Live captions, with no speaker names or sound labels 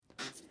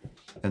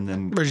and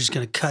then we're just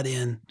going to cut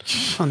in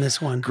on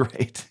this one.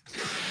 Great.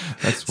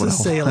 That's what to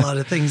say a lot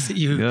of things that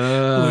you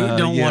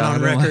don't want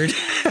on record.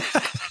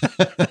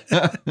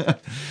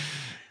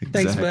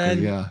 Thanks, bud.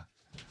 Yeah.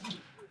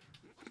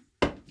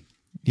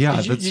 Yeah,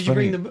 that's did you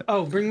funny.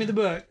 bring me the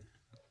book.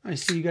 I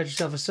see you got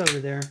yourself a soda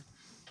there.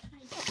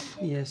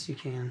 Yes, you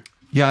can.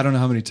 Yeah, I don't know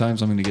how many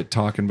times I'm going to get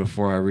talking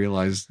before I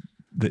realize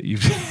that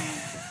you've...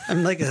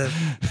 I'm like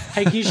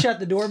hey, can you shut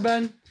the door,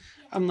 bud?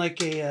 I'm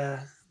like a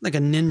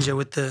ninja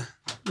with the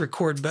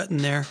record button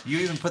there. You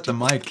even put the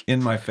mic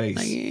in my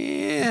face.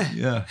 Yeah.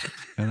 Yeah.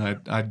 And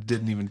I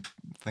didn't even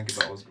think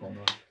about what's going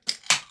on.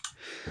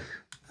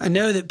 I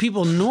know that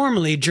people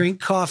normally drink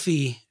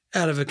coffee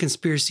out of a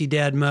Conspiracy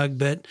Dad mug,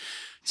 but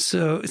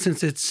so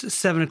since it's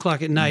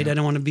 7:00 at night, I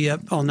don't want to be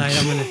up all night.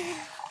 I'm going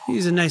to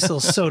use a nice little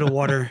soda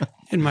water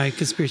in my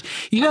conspiracy.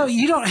 You know,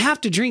 you don't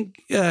have to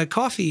drink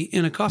coffee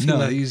in a coffee mug.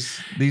 No,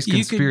 these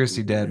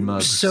Conspiracy Dad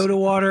mugs. Soda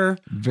water.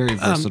 Very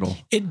versatile.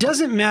 It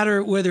doesn't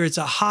matter whether it's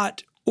a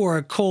hot or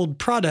a cold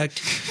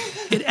product.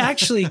 It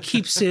actually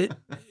keeps it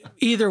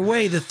either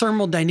way. The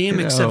thermal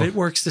dynamics of it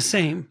works the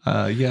same.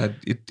 Yeah,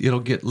 it'll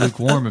get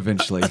lukewarm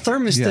eventually. A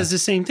thermos does the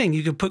same thing.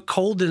 You can put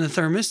cold in a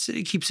thermos.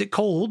 It keeps it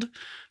cold.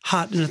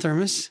 Hot in a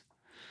thermos.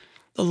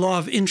 The law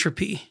of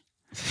entropy.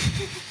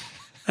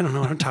 I don't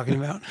know what I'm talking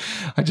about.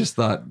 I just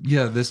thought,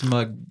 this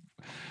mug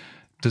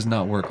does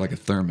not work like a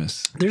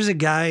thermos. There's a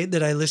guy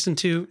that I listen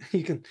to.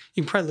 You can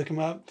probably look him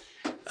up.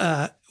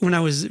 When I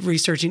was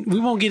researching, we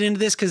won't get into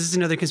this because it's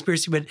another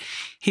conspiracy, but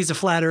he's a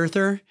flat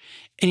earther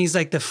and he's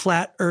like the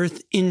flat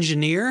earth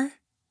engineer.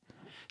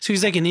 So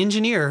he's like an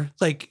engineer,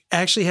 like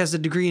actually has a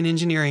degree in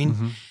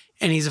engineering,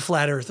 and he's a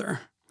flat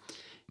earther,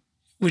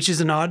 which is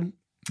an odd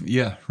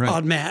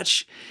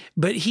match.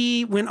 But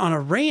he went on a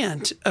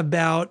rant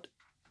about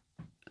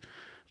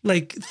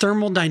like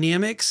thermal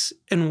dynamics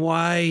and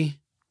why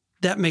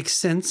that makes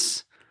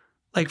sense,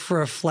 like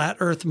for a flat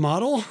earth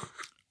model.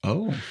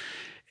 Oh.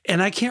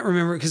 And I can't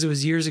remember it because it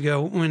was years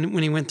ago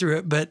when he went through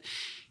it, but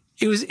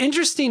it was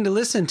interesting to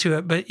listen to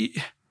it, but it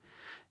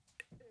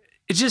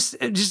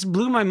just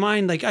blew my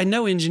mind. Like, I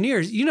know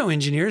engineers,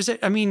 engineers,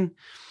 I mean,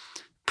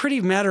 pretty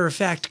matter of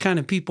fact kind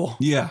of people.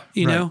 Yeah.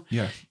 You know?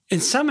 Yeah.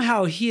 And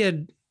somehow he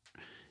had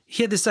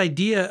this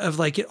idea of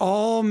like, it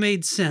all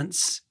made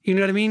sense. You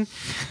know what I mean?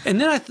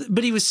 And then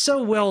but he was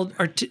so well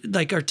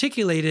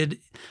articulated,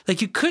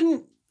 like you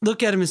couldn't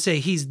look at him and say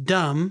he's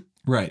dumb.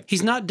 Right.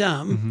 He's not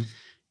dumb.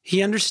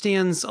 He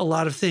understands a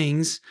lot of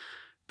things,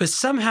 but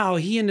somehow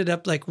he ended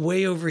up like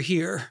way over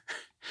here.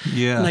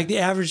 Yeah. Like the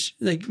average,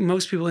 like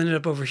most people ended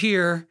up over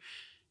here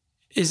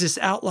is this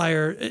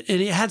outlier.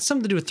 And it had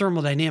something to do with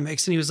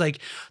thermodynamics. And he was like,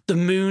 the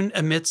moon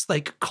emits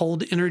like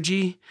cold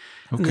energy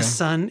and the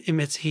sun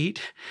emits heat.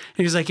 And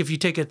he was like, if you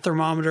take a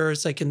thermometer,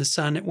 it's like in the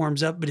sun, it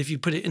warms up. But if you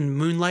put it in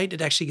moonlight,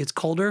 it actually gets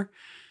colder.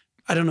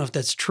 I don't know if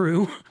that's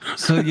true.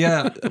 So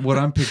what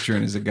I'm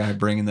picturing is a guy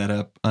bringing that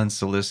up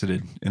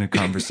unsolicited in a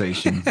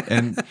conversation.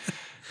 And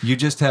you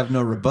just have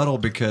no rebuttal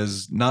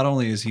because not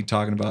only is he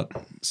talking about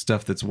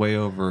stuff that's way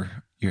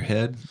over your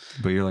head,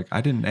 but you're like, I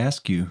didn't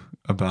ask you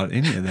about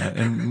any of that.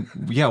 And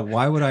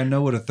why would I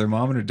know what a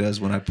thermometer does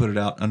when I put it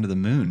out under the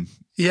moon?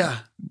 Yeah.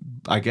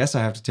 I guess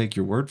I have to take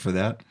your word for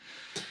that.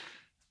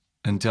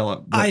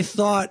 Until I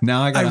thought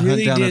now I got to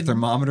hunt down a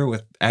thermometer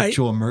with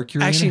actual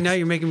mercury. Actually, in it. now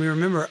you're making me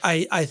remember.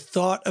 I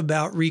thought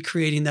about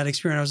recreating that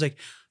experience. I was like,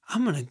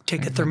 I'm going to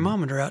take a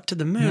thermometer out to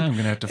the moon. Yeah, I'm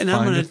going to have to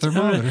find a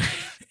thermometer.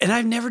 And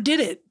I've never did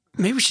it.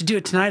 Maybe we should do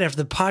it tonight after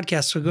the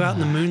podcast. We'll go out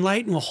in the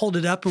moonlight and we'll hold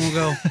it up and we'll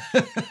go,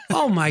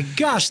 oh my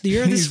gosh, the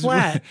earth is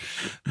flat.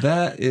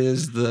 That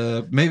is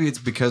maybe it's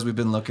because we've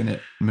been looking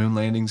at moon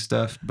landing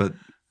stuff, but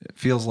it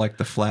feels like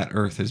the flat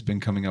earth has been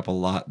coming up a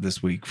lot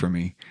this week for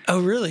me. Oh,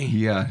 really?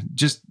 Yeah.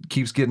 Just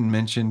keeps getting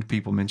mentioned,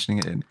 people mentioning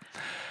it. And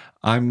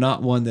I'm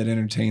not one that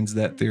entertains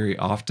that theory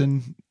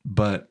often,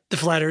 but... The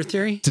flat earth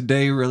theory?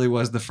 Today really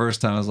was the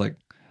first time I was like,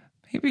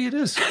 maybe it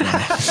is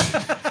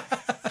flat.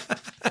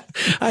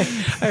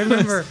 I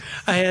remember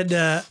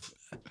I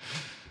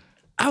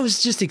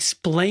was just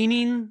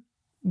explaining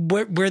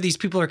where these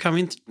people are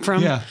coming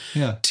from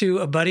to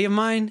a buddy of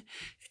mine.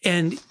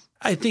 And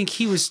I think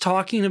he was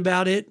talking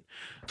about it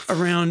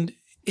around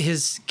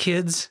his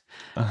kids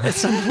at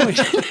some point.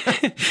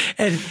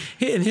 and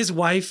his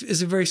wife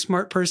is a very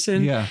smart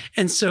person. Yeah.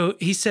 And so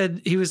he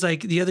said, he was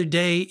like, the other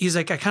day, he's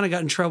like, I kind of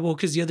got in trouble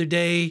because the other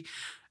day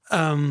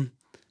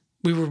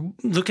we were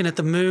looking at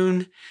the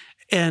moon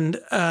and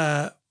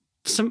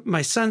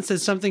my son said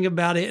something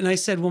about it. And I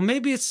said, well,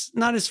 maybe it's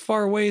not as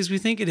far away as we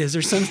think it is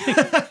or something.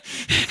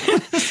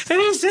 And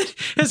he said,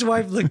 his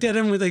wife looked at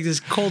him with like this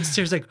cold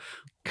stare, like,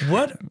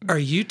 what are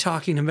you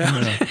talking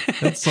about? Yeah,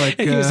 that's like,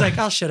 and he was like,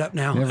 I'll shut up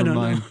now. Never I don't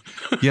mind.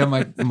 know. Yeah,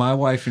 my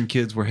wife and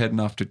kids were heading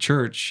off to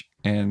church,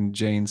 and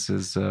Jane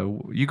says,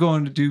 you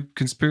going to do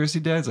conspiracy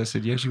dads? I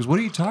said, yeah. She goes, what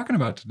are you talking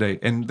about today?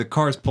 And the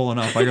car's pulling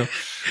off. I go,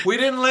 we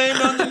didn't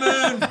land on the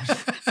moon.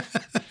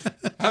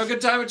 Have a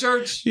good time at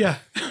church. Yeah.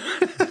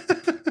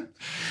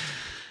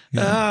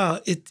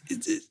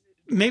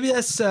 Maybe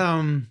that's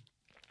an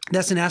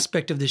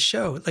aspect of this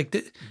show. Like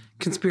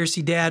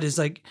conspiracy dad is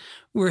like,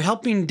 we're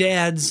helping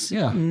dads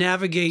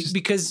navigate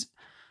because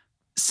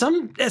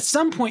at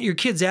some point your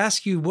kids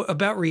ask you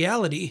about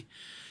reality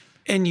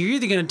and you're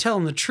either going to tell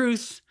them the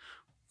truth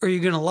or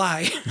you're going to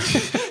lie.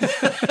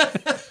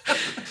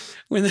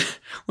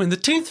 When the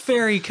tooth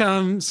fairy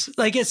comes,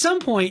 like at some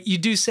point you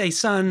do say,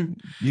 son,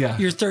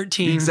 you're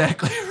 13.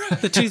 Exactly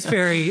right. The tooth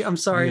fairy, I'm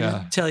sorry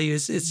to tell you,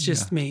 it's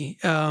just me.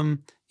 I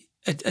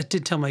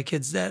did tell my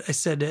kids that. I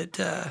said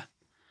that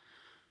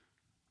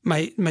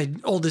my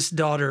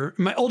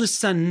oldest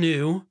son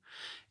knew,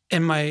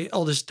 and my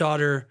oldest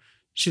daughter,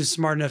 she was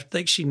smart enough,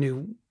 like she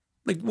knew,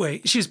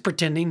 she was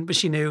pretending, but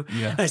she knew.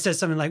 Yeah. And I said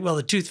something like, well,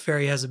 the tooth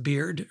fairy has a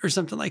beard or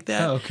something like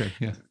that. Oh, okay,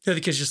 yeah. The other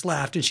kids just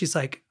laughed, and she's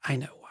like, I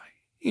know.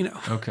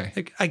 Okay.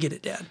 Like, I get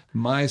it, Dad.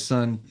 My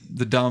son,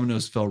 the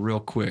dominoes fell real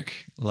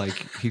quick.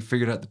 Like he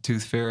figured out the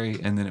tooth fairy,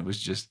 and then it was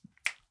just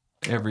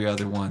every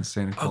other one.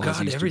 Santa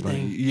Claus, Easter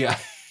everything. Bunny. Yeah,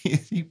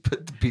 he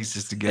put the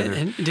pieces together.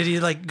 And did he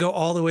like go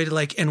all the way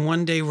to and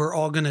one day we're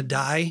all gonna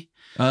die?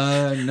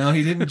 No,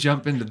 he didn't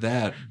jump into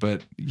that,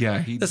 but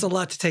yeah, that's a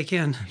lot to take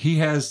in. He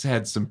has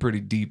had some pretty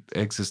deep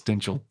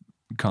existential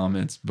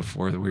comments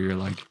before where you're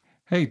like,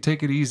 "Hey,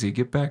 take it easy.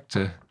 Get back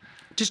to."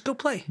 Just go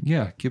play.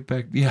 Yeah, get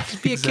back. Yeah,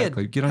 just be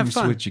exactly. a kid. Get on your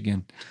Switch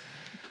again.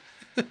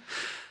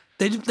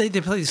 They play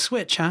the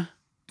Switch, huh?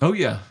 Oh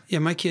yeah. Yeah,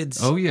 my kids.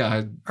 Oh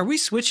yeah. Are we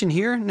switching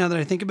here now that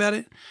I think about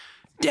it?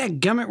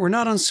 Dadgummit, we're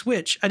not on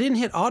Switch. I didn't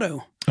hit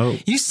auto. Oh,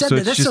 you said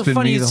that. That's so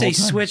funny. You'd say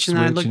Switch, and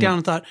then I looked down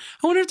and thought,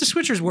 I wonder if the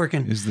switcher's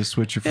working. Is the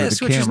switcher for the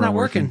switcher's camera not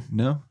working?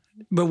 No.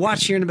 But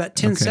watch here in about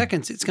 10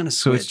 seconds, it's going to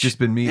switch. So it's just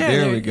been me. Yeah,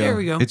 there we go. There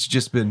we go. It's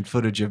just been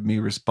footage of me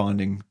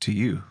responding to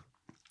you.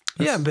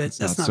 But that's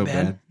not so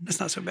bad. That's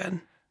not so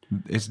bad.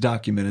 It's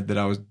documented that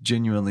I was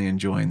genuinely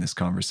enjoying this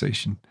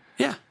conversation.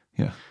 Yeah.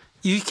 Yeah.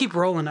 You keep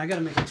rolling. I got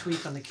to make a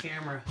tweak on the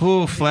camera.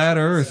 Oh, flat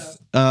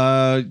Earth.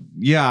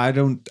 Yeah, I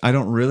don't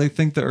really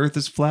think the Earth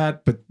is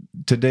flat, but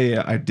today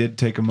I did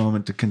take a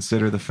moment to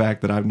consider the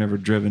fact that I've never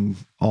driven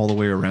all the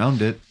way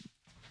around it,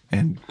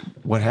 and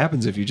what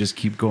happens if you just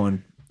keep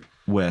going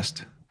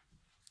west?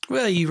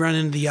 Well, you run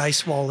into the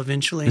ice wall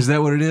eventually. Is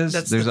that what it is?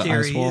 That's There's the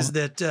theory. An ice wall? Is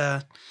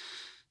that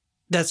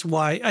that's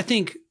why I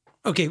think.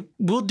 Okay,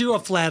 we'll do a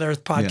flat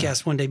Earth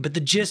podcast one day, but the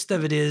gist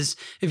of it is,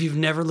 if you've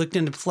never looked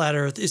into flat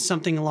Earth, is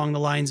something along the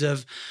lines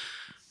of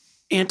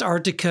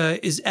Antarctica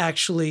is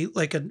actually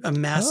like a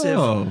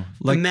massive,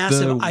 like a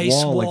massive the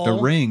ice wall, like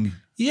the ring.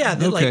 Yeah,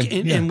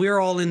 and we're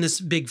all in this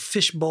big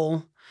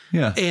fishbowl.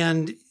 Yeah,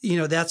 and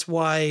that's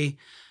why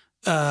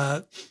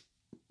when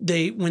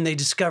they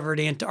discovered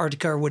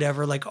Antarctica or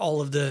whatever, like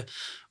all of the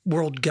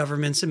world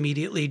governments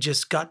immediately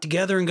just got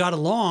together and got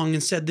along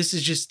and said, this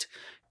is just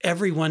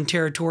everyone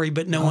territory,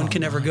 but no one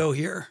can ever go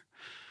here.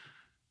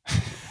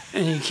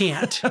 And you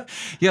can't.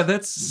 Yeah,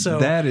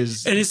 that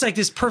is. And it's like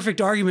this perfect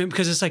argument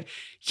because it's like,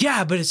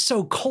 yeah, but it's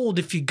so cold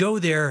if you go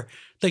there.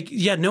 Like,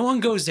 yeah, no one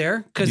goes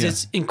there because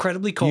it's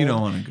incredibly cold. You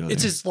don't want to go there.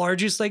 It's as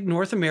large as like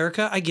North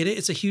America. I get it.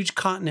 It's a huge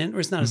continent, or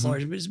it's not as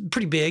large, but it's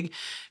pretty big.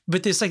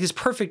 But there's like this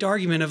perfect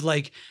argument of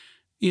like,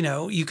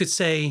 you could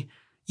say,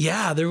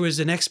 yeah, there was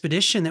an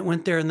expedition that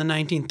went there in the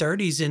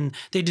 1930s and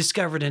they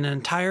discovered an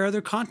entire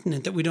other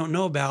continent that we don't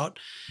know about.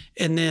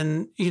 And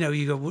then,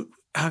 you go,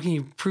 how can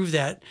you prove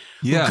that?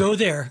 Yeah. Well,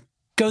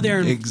 go there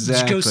and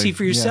go see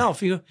for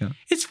yourself. You go,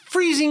 it's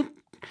freezing.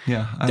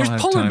 Yeah. There's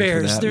polar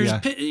bears. There's,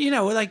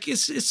 like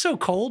it's so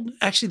cold.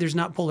 Actually, there's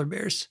not polar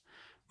bears.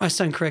 My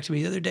son corrected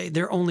me the other day.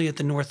 They're only at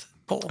the North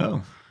Pole.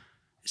 Oh,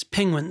 it's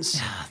penguins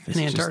in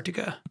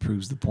Antarctica.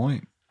 Proves the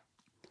point.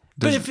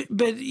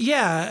 But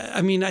yeah,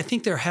 I mean, I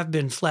think there have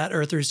been flat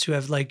earthers who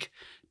have like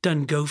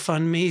done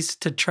GoFundMes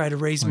to try to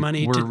raise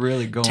money to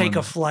really take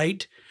a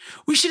flight.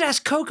 We should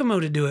ask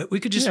Kokomo to do it. We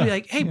could just be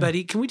like, hey,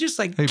 buddy, can we just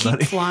keep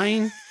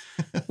flying?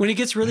 When it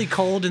gets really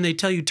cold and they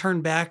tell you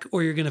turn back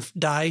or you're going to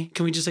die,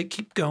 can we just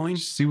keep going?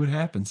 Just see what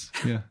happens.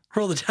 Yeah.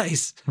 Roll the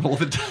dice. Roll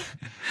the dice.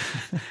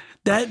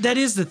 That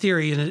is the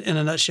theory in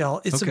a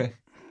nutshell. It's okay.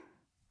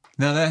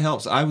 Now that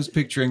helps. I was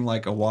picturing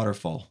like a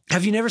waterfall.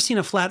 Have you never seen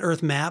a flat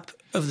Earth map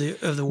of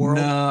the world?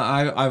 No,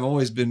 I've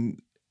always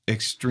been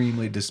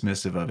extremely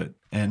dismissive of it,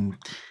 and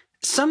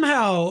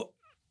somehow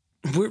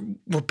we're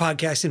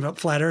podcasting about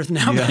flat Earth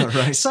now. Yeah, but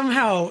right.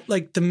 Somehow,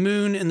 like the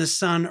moon and the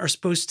sun are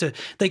supposed to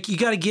you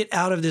got to get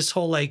out of this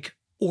whole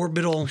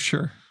orbital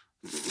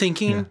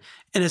thinking,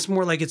 and it's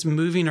more like it's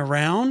moving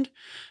around.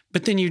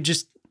 But then you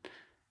just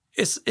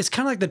it's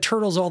kind of like the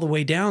turtles all the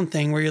way down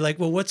thing, where you're like,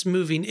 well, what's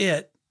moving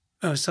it?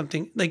 Oh,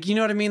 something you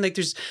know what I mean? Like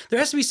there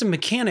has to be some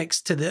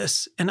mechanics to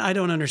this, and I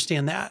don't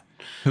understand that.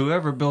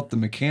 Whoever built the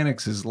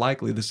mechanics is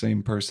likely the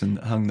same person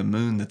that hung the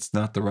moon that's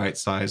not the right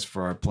size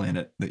for our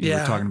planet that you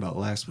were talking about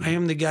last week. I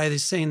am the guy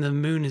that's saying the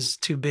moon is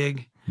too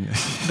big. Yeah.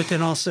 But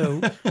then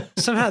also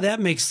somehow that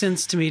makes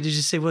sense to me to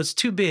just say, well, it's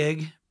too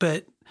big,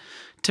 but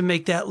to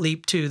make that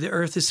leap to the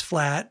Earth is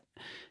flat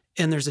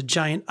and there's a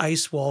giant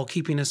ice wall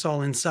keeping us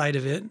all inside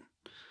of it.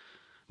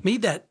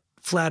 Need that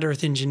flat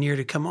Earth engineer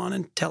to come on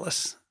and tell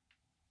us.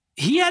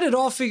 He had it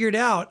all figured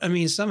out. I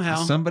mean,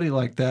 somehow. Somebody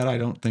like that, I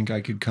don't think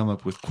I could come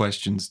up with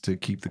questions to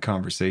keep the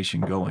conversation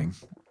going.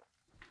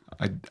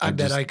 I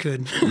bet I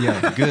could.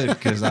 Yeah, good,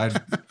 because I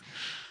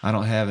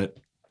don't have it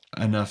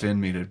enough in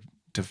me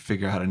to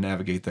figure out how to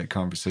navigate that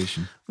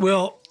conversation.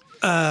 Well,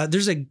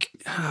 there's I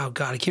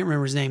can't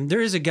remember his name.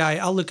 There is a guy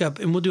I'll look up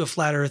and we'll do a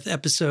flat earth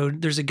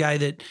episode. There's a guy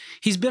that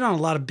he's been on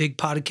a lot of big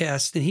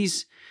podcasts and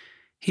he's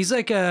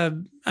like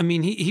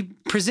he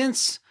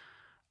presents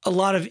a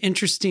lot of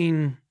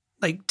interesting,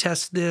 like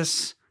test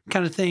this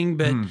kind of thing.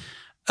 But,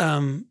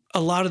 a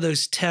lot of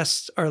those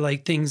tests are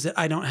like things that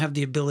I don't have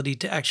the ability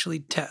to actually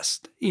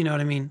test. You know what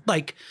I mean?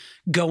 Like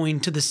going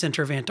to the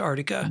center of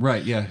Antarctica.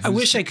 Right. Yeah. I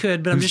wish I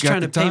could, but I'm just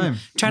trying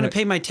to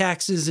pay my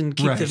taxes and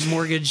keep the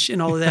mortgage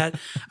and all of that.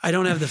 I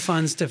don't have the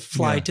funds to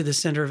fly to the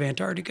center of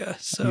Antarctica.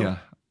 So yeah,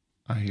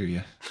 I hear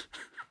you.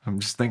 I'm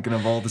just thinking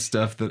of all the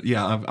stuff that,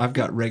 I've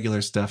got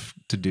regular stuff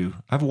to do.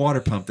 I have a water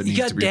pump that needs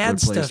to be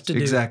replaced. Stuff to do.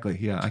 Exactly.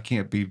 Yeah. I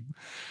can't be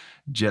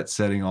jet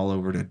setting all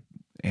over to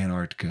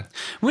Antarctica.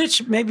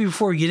 Which maybe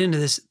before we get into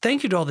this,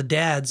 thank you to all the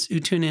dads who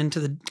tune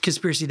into the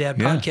Conspiracy Dad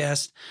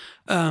podcast.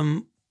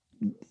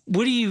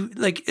 What do you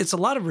like? It's a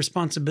lot of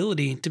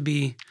responsibility to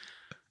be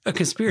a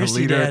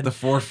conspiracy leader dad at the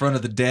forefront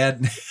of the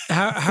dad.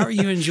 How are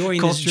you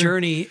enjoying this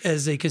journey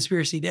as a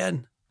conspiracy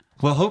dad?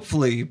 Well,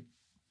 hopefully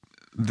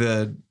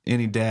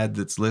any dad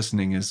that's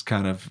listening is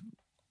kind of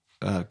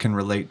can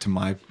relate to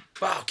my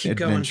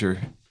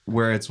adventure,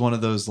 where it's one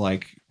of those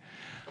like,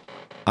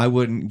 I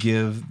wouldn't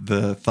give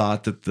the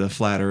thought that the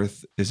flat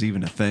earth is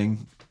even a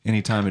thing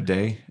any time of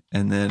day.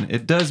 And then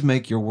it does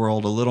make your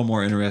world a little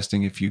more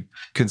interesting if you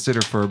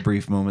consider for a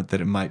brief moment that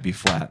it might be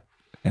flat.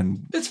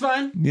 And it's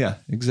fine. Yeah,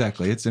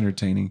 exactly. It's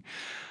entertaining.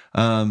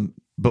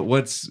 But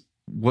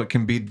what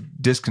can be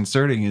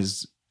disconcerting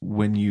is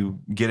when you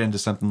get into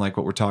something like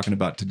what we're talking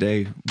about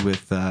today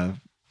with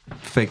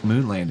fake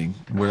moon landing,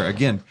 where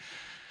again,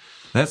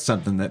 that's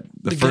something that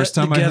the first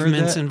time I heard that,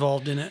 government's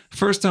involved in it.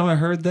 First time I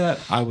heard that,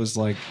 I was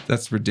like,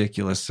 that's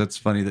ridiculous. That's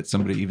funny that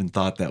somebody even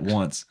thought that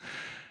once.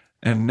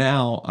 And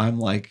now I'm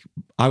like,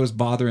 I was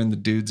bothering the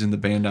dudes in the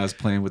band I was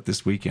playing with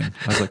this weekend.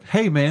 I was like,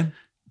 hey man,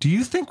 do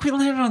you think we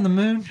landed on the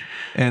moon?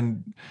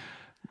 And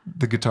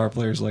the guitar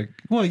player's like,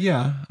 well,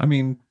 yeah. I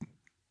mean,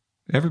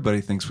 everybody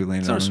thinks we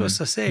landed on the moon. That's what I'm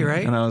supposed to say,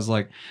 right? And I was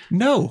like,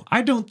 no,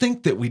 I don't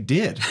think that we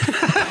did.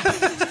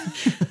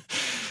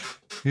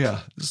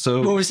 Yeah.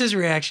 So what was his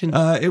reaction?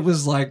 It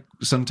was like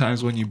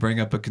sometimes when you bring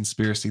up a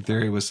conspiracy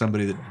theory with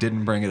somebody that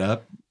didn't bring it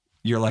up,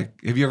 you're like,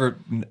 have you ever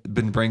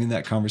been bringing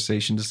that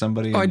conversation to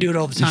somebody? I do it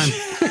all the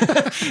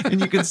time. And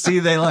you can see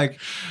they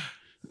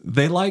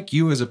like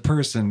you as a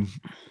person,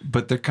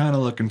 but they're kind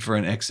of looking for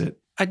an exit.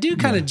 I do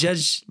kind of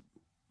judge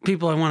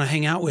people I want to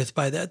hang out with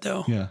by that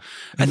though. Yeah.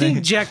 I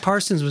think Jack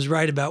Parsons was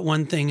right about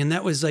one thing, and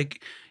that was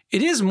like,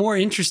 it is more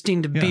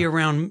interesting to be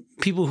around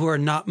people who are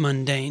not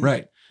mundane.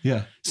 Right.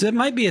 Yeah. So that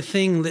might be a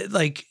thing that,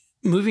 like,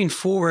 moving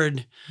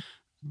forward,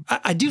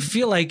 I do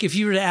feel like if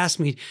you were to ask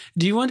me,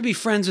 do you want to be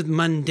friends with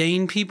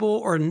mundane people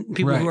or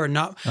people who are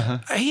not?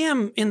 I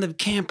am in the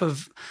camp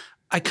of,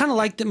 I kind of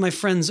like that my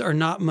friends are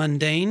not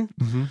mundane.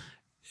 Mm-hmm.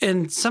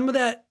 And some of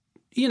that,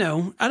 I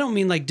don't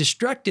mean like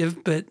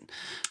destructive, but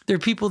they're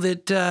people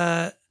that,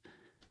 I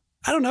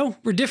don't know,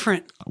 we're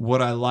different.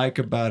 What I like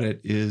about it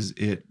is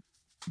it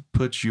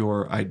puts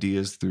your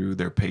ideas through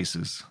their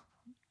paces.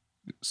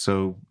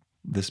 So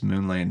this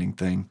moon landing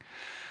thing,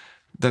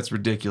 that's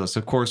ridiculous.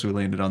 Of course we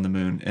landed on the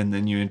moon. And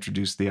then you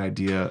introduce the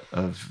idea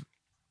of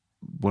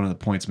one of the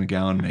points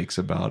McGowan makes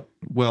about,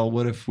 well,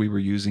 what if we were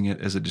using it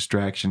as a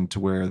distraction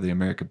to where the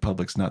American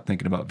public's not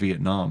thinking about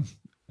Vietnam?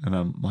 And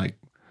I'm like,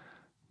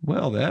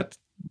 well, that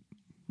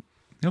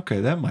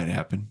might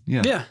happen.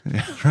 Yeah.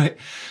 Right.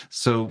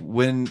 So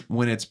when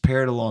it's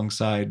paired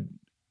alongside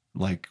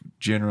like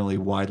generally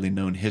widely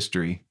known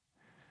history,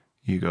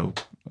 you go,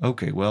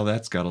 okay, well,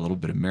 that's got a little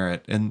bit of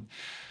merit. And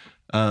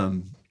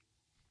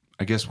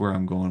I guess where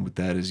I'm going with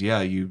that is,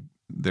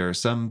 there are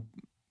some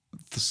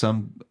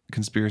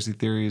conspiracy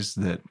theories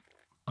that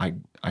I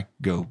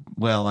go,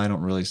 well, I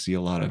don't really see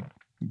a lot of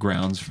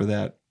grounds for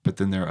that. But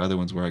then there are other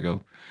ones where I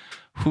go,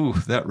 whew,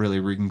 that really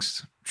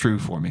rings true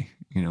for me,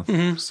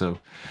 Mm-hmm. So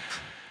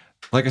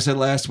like I said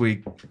last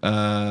week,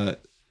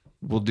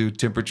 we'll do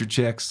temperature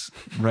checks.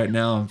 Right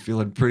now I'm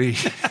feeling pretty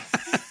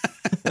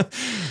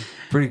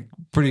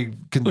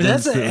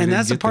convinced. Well,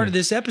 that's a part of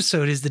this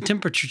episode is the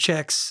temperature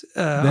checks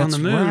on the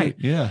moon. Right.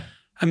 Yeah.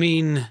 I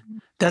mean,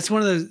 that's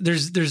one of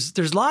those.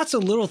 There's lots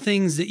of little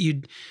things that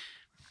you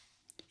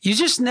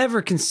just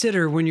never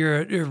consider when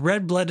you're a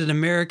red-blooded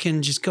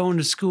American just going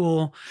to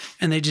school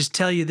and they just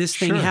tell you this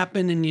thing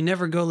happened and you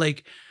never go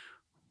like,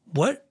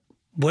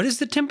 what is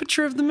the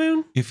temperature of the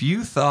moon? If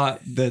you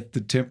thought that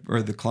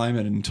the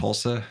climate in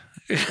Tulsa,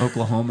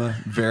 Oklahoma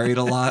varied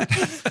a lot,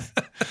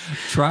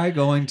 try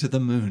going to the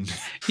moon.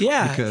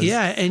 Yeah.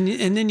 And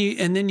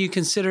then you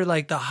consider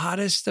like the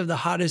hottest of the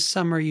hottest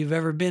summer you've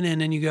ever been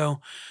in, and you go,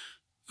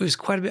 it was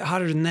quite a bit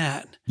hotter than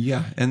that.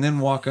 Yeah. And then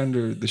walk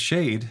under the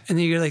shade. And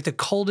then you're like the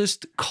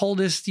coldest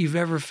you've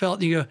ever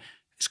felt. And you go,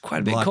 it's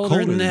quite a bit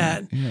colder than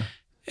that. Yeah.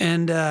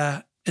 And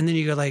then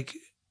you go like,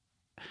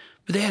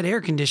 but they had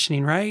air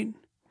conditioning, right?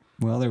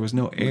 Well, there was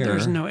no air. There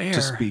was no air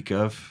to speak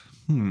of.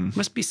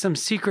 Must be some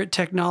secret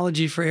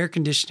technology for air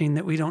conditioning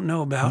that we don't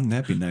know about. Wouldn't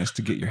that be nice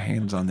to get your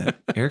hands on that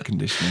air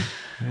conditioning?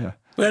 Yeah.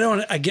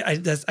 But I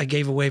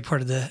gave away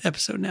part of the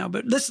episode now.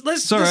 But let's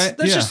Yeah.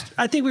 just.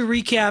 I think we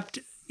recapped.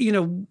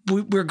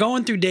 We're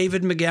going through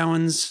David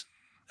McGowan's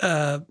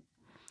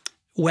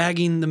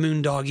Wagging the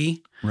Moon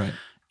Doggy. Right.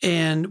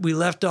 And we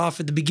left off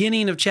at the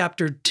beginning of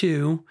chapter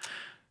 2.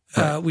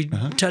 Right. We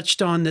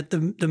touched on that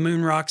the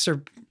moon rocks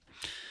are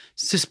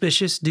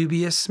suspicious,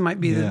 dubious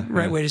might be the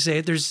right way to say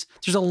it. There's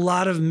a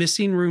lot of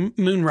missing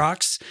moon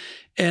rocks,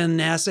 and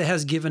NASA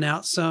has given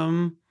out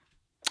some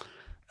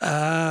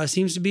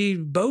seems to be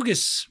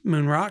bogus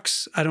moon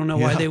rocks. I don't know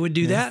why they would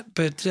do that,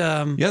 but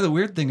the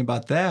weird thing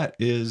about that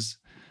is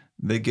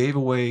they gave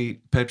away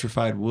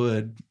petrified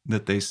wood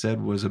that they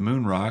said was a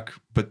moon rock,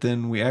 but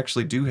then we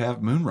actually do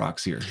have moon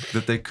rocks here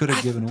that they could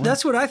have given away.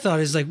 That's what I thought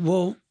is like,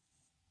 well,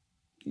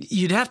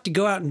 you'd have to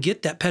go out and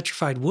get that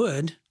petrified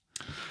wood.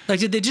 Like,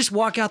 did they just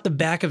walk out the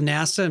back of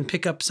NASA and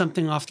pick up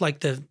something off like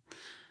the,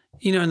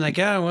 and like,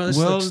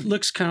 this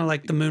looks kind of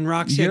like the moon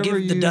rocks. Yeah,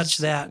 give the Dutch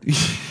that.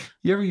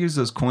 You ever use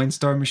those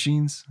Coinstar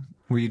machines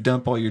where you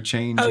dump all your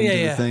change into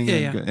the thing?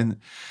 And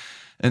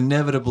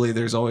inevitably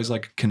there's always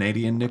like a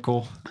Canadian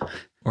nickel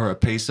or a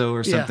peso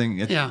or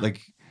something.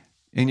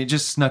 And you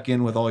just snuck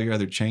in with all your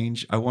other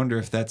change. I wonder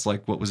if that's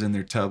like what was in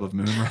their tub of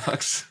moon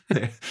rocks.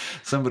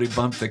 Somebody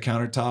bumped the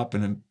countertop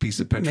and a piece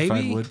of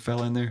petrified wood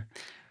fell in there.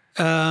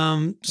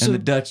 And the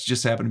Dutch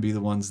just happened to be the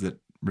ones that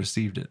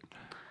received it.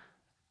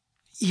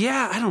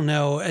 Yeah, I don't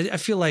know. I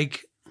feel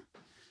like,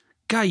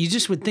 God, you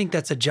just would think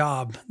that's a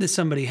job that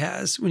somebody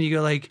has when you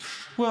go like,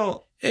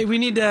 well, hey, we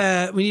need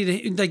to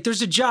like,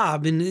 there's a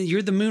job and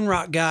you're the moon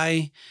rock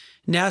guy.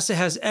 NASA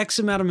has X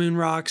amount of moon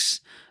rocks.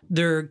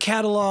 They're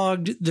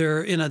cataloged.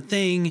 They're in a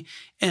thing.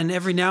 And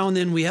every now and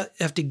then we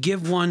have to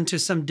give one to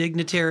some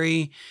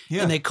dignitary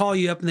and they call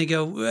you up and they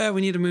go, well,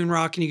 we need a moon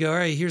rock. And you go, all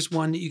right, here's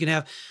one that you can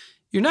have.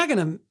 You're not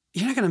going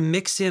to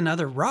mix in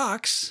other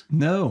rocks.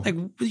 No. Like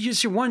you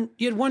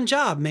had one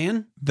job,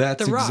 man.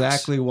 That's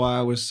exactly why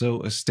I was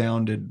so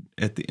astounded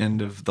at the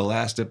end of the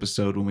last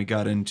episode when we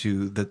got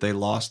into that they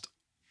lost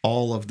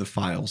all of the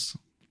files.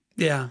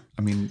 Yeah.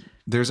 I mean,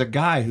 there's a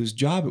guy whose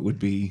job it would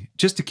be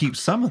just to keep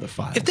some of the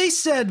files. If they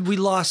said we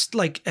lost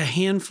like a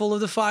handful of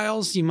the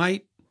files, you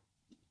might,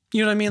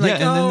 you know what I mean?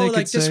 Like,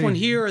 like this one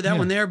here or that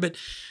one there. But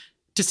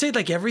to say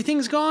like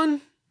everything's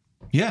gone.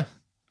 Yeah.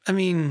 I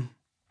mean,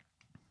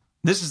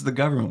 this is the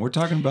government we're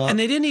talking about. And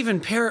they didn't even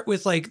pair it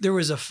with like there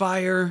was a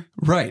fire.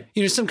 Right.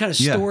 Some kind of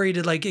story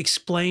to like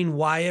explain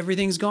why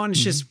everything's gone. It's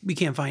just we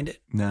can't find it.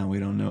 No, we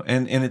don't know.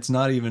 And it's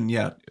not even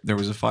there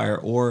was a fire,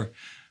 or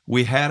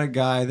we had a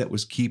guy that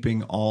was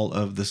keeping all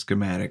of the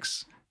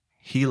schematics.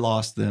 He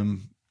lost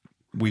them.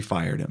 We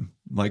fired him.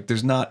 Like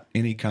there's not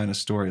any kind of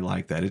story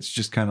like that. It's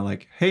just kind of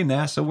like, hey,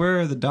 NASA, where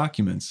are the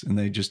documents? And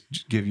they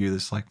just give you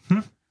this like,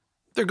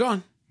 they're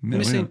gone. No,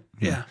 missing.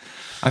 Yeah.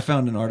 I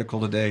found an article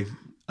today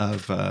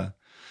of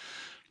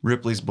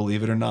Ripley's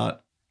Believe It or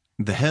Not.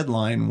 The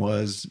headline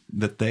was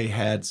that they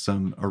had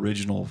some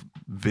original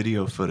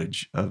video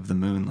footage of the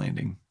moon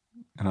landing.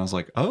 And I was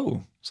like,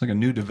 oh, it's like a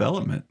new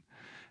development.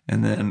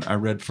 And then I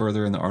read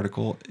further in the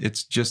article,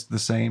 it's just the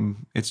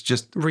same. It's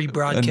just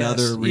rebroadcast.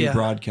 Another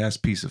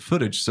rebroadcast piece of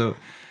footage. So,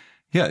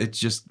 it's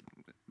just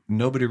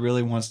nobody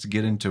really wants to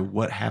get into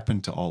what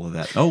happened to all of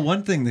that. Oh,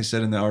 one thing they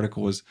said in the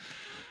article was,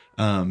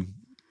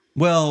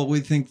 we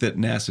think that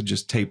NASA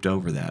just taped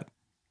over that.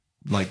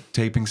 Like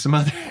taping some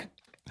other...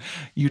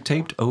 You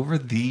taped over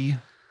the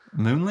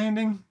moon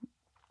landing?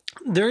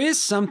 There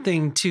is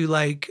something to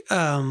like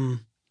when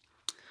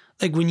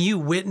you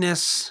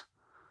witness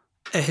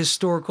a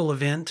historical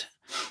event,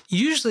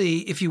 usually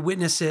if you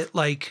witness it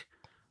like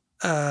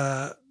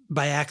by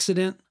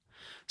accident.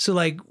 So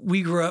like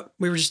we were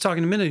just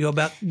talking a minute ago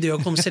about the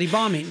Oklahoma City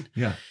bombing.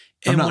 Yeah.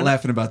 I'm not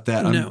laughing about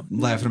that. I'm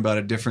laughing about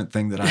a different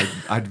thing that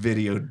I'd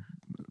videoed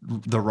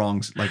the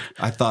wrongs. Like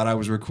I thought I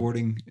was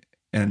recording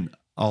and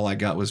all I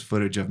got was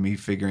footage of me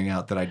figuring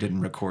out that I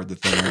didn't record the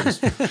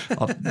thing.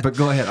 But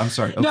go ahead. I'm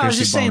sorry. No, I was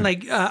just saying,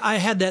 like, I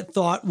had that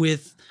thought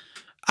with,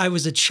 I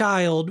was a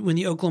child when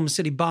the Oklahoma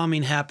City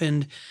bombing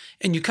happened,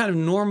 and you kind of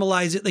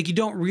normalize it. Like, you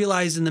don't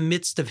realize in the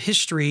midst of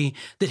history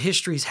that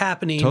history's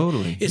happening.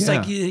 Totally. It's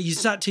like,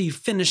 it's not till you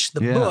finish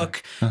the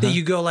book that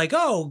you go like,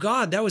 oh,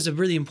 God, that was a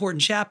really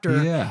important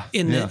chapter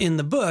in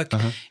the book.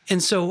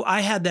 And so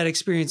I had that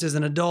experience as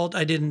an adult.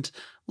 I didn't,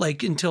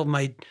 like, until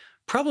my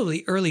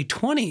probably early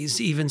 20s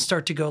even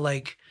start to go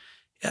like,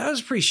 that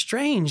was pretty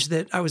strange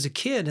that I was a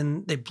kid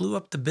and they blew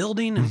up the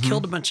building and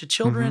killed a bunch of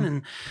children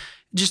and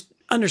just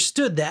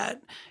understood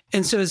that.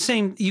 And so the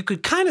same, you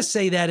could kind of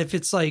say that if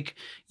it's like,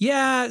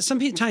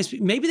 sometimes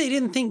maybe they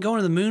didn't think going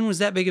to the moon was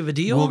that big of a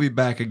deal. We'll be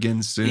back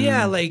again soon.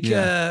 Yeah, like,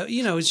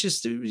 it's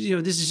just,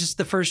 this is just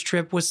the first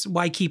trip.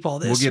 Why keep all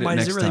this? Why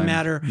does it really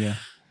matter? Yeah.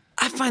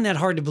 I find that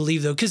hard to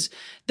believe though, because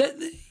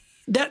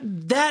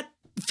that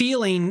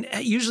feeling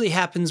usually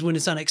happens when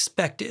it's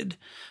unexpected.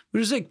 It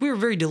was like we were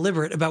very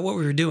deliberate about what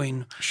we were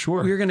doing.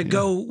 Sure. We were going to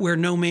go where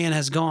no man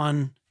has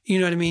gone. You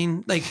know what I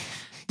mean? Like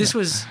this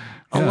was...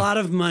 a lot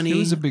of money, It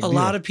was a big deal.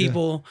 lot of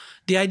people.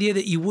 The idea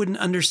that you wouldn't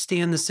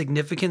understand the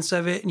significance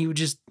of it and you would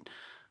just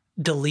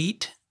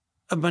delete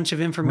a bunch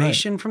of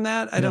information from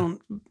that. I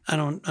don't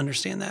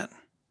understand that.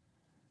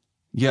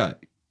 Yeah.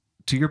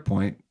 To your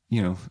point,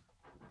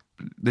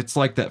 it's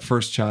like that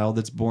first child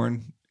that's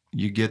born.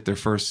 You get their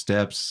first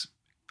steps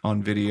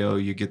on video.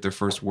 You get their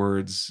first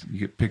words. You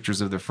get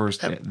pictures of their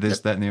first that,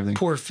 and everything.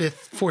 Poor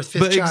fourth,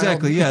 fifth but child.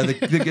 Exactly, yeah.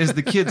 As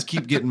the kids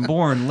keep getting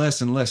born, less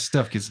and less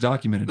stuff gets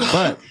documented.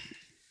 But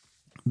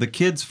the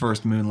kid's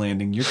first moon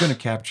landing, you're going to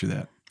capture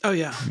that. Oh,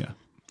 yeah. Yeah.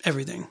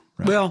 Everything.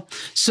 Right. Well,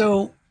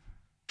 so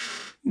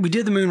we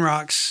did the moon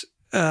rocks.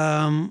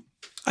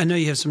 I know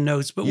you have some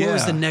notes, but what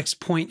was the next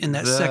point in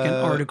that second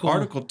article?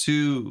 Article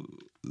 2,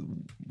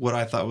 what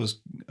I thought was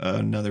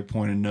another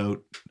point of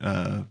note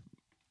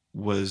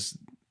was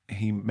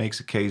he makes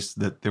a case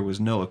that there was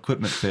no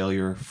equipment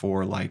failure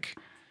for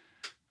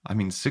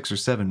 6 or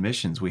 7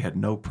 missions. We had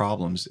no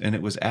problems. And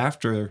it was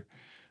after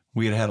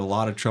we had a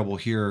lot of trouble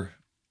here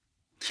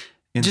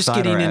inside just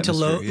getting our into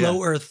atmosphere.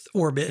 low Earth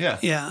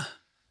orbit. Yeah.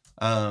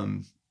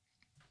 And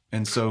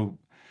so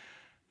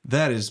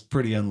that is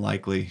pretty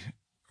unlikely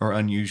or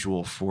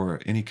unusual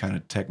for any kind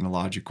of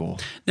technological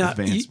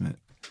advancement.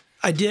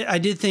 I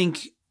did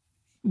think,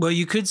 well,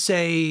 you could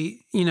say,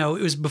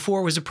 it was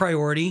before it was a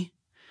priority.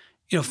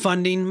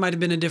 Funding might have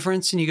been a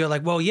difference. And you go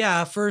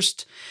at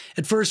first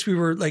we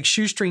were like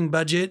shoestring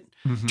budget,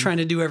 trying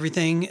to do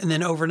everything. And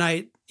then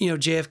overnight,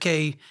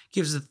 JFK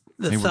gives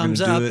the thumbs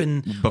up,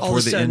 and before all of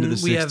a sudden the end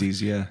of the we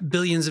 60s, have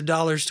billions of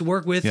dollars to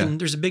work with. And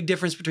there's a big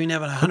difference between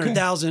having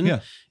 100,000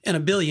 and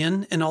 $1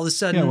 billion. And all of a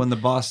sudden, when the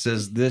boss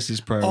says this is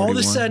priority all of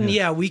a sudden,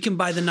 we can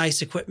buy the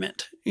nice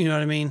equipment. You know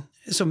what I mean?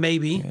 So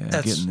maybe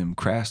that's getting them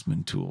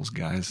craftsman tools,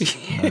 guys.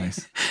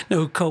 Nice.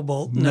 No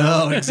cobalt.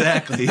 No,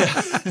 exactly.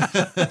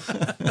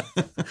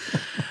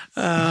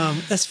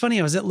 That's funny.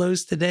 I was at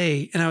Lowe's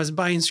today and I was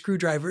buying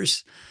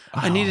screwdrivers.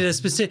 I needed a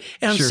specific,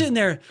 and I'm sitting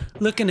there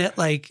looking at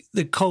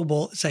the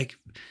cobalt. It's like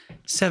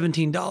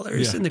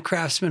 $17, and the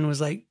craftsman was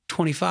like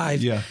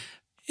 $25. Yeah.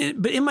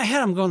 But in my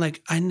head, I'm going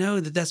I know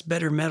that's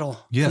better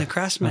metal than the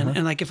craftsman,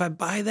 and if I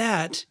buy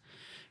that,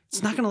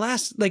 it's not going to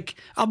last.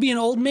 I'll be an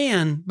old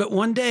man, but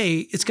one day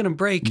it's going to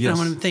break, and I'm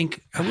going to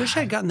think, I wish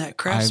I'd gotten that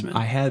craftsman.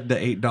 I had the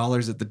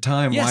 $8 at the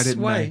time. Yes, why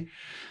didn't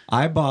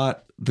I? I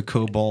bought the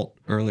cobalt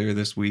earlier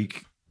this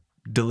week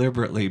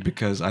deliberately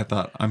because I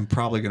thought I'm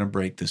probably going to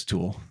break this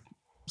tool.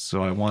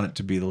 So I want it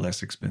to be the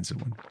less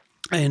expensive one.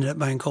 I ended up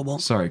buying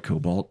cobalt. Sorry,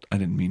 cobalt. I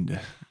didn't mean to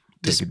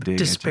take a dig.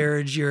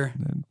 Disparage your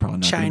probably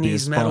not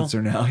Chinese be a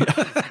sponsor now.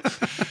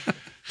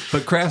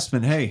 But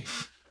Craftsman, hey,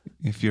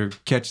 if you're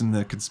catching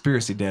the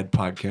Conspiracy Dad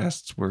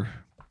podcasts, we're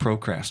pro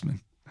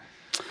Craftsman.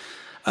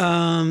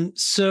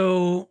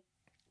 So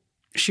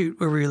shoot,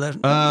 where were you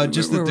left?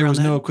 Just that there was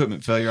no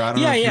equipment failure. I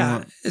don't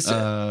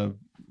know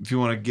if you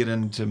want to get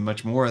into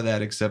much more of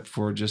that, except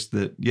for just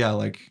that,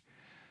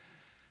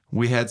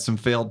 we had some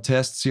failed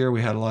tests here.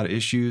 We had a lot of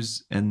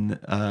issues, and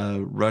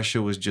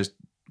Russia was just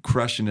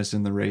crushing us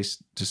in the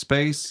race to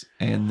space.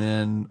 And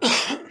then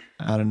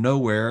out of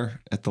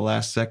nowhere, at the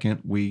last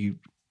second, we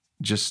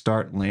just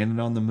start landing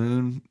on the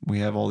moon. We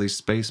have all these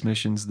space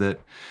missions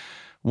that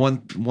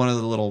one of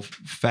the little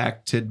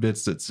fact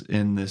tidbits that's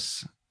in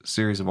this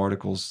series of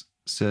articles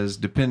says,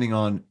 depending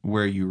on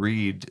where you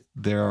read,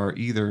 there are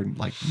either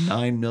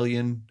 9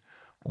 million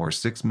or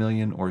 6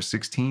 million or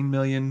 16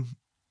 million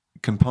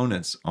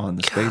components on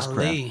the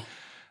spacecraft.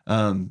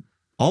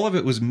 All of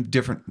it was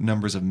different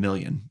numbers of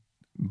million,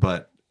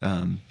 but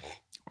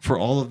for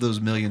all of those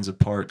millions of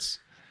parts,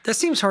 that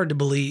seems hard to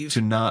believe.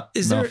 To not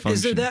is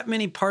there that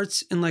many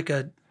parts in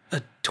a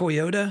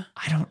Toyota?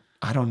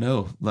 I don't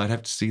know. I'd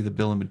have to see the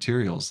bill of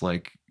materials,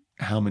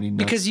 how many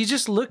nuts. Because you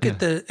just look at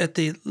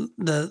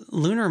the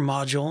lunar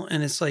module,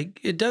 and it's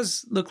it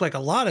does look like a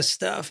lot of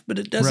stuff, but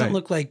it doesn't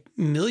look like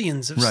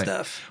millions of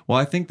stuff. Well,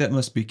 I think that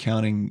must be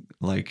counting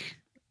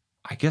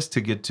I guess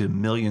to get to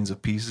millions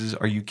of pieces.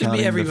 Are you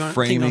counting the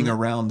framing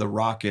around the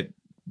rocket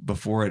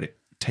before it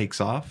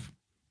takes off?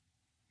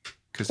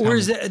 Or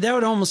is that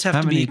would almost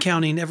have to be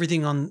counting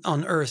everything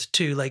on Earth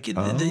too,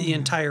 the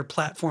entire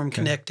platform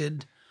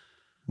connected.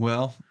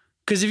 Well,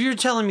 because if you're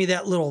telling me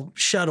that little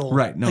shuttle,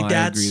 right? No,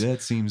 I agree.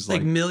 That seems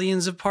like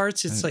millions of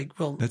parts. It's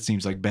that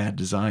seems like bad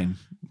design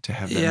to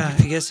have. That. Yeah,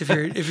 I guess if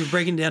you're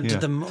breaking down to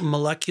the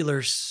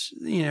molecular,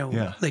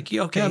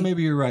 okay,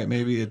 maybe you're right.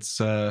 Maybe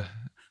it's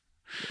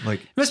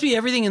it must be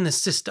everything in the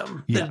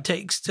system that it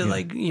takes to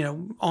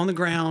on the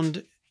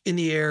ground, in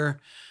the air,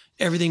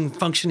 everything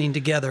functioning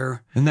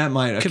together. And that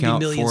might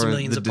account for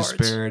the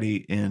disparity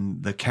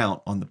in the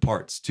count on the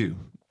parts too.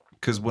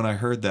 Because when I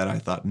heard that, I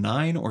thought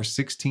 9 or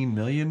 16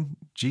 million.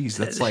 Geez,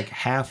 that's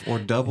half or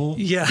double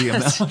the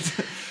amount.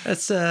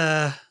 That's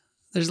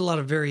there's a lot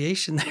of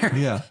variation there.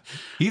 Yeah.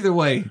 Either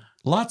way,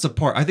 lots of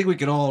parts. I think we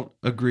could all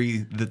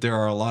agree that there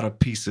are a lot of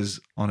pieces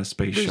on a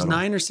space shuttle. There's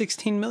 9 or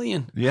 16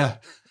 million. Yeah.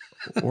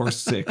 Or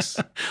 6.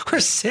 Or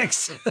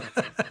 6.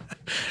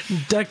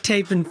 Duct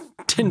tape and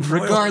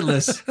tinfoil.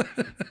 Regardless,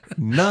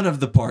 none of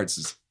the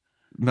parts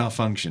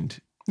malfunctioned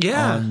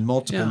on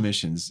multiple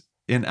missions.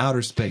 in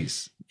outer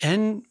space.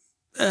 And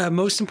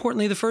most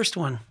importantly, the first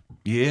one.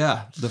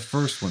 Yeah, the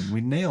first one.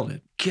 We nailed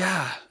it.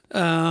 Yeah.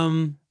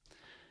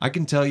 I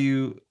can tell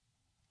you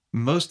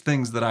most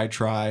things that I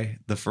try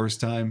the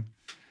first time,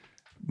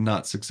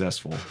 not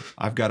successful.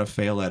 I've got to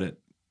fail at it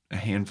a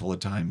handful of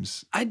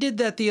times. I did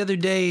that the other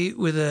day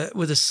with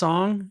a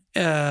song.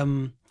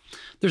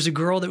 There's a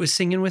girl that was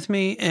singing with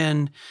me,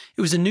 and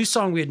it was a new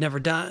song we had never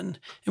done.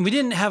 And we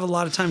didn't have a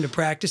lot of time to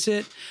practice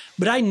it,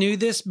 but I knew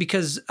this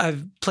because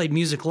I've played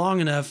music long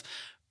enough.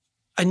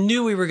 I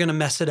knew we were going to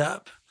mess it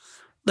up.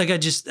 Like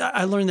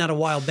I learned that a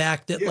while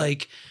back that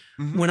like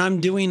when I'm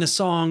doing a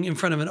song in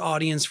front of an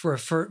audience for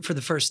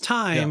the first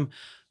time,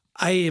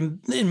 I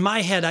am in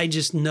my head. I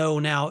just know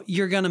now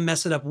you're going to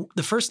mess it up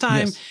the first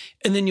time,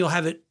 and then you'll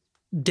have it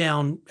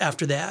down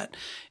after that.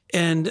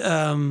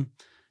 And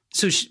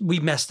so we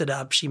messed it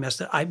up. She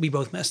messed it. We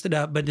both messed it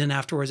up. But then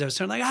afterwards, I was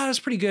like, "Ah, that's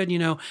pretty good," you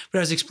know. But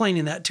I was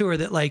explaining that to her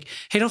that like,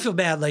 hey, don't feel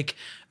bad. Like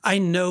I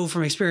know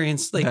from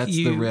experience, like that's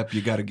the rep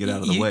you got to get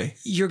out of the way.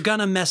 You're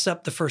gonna mess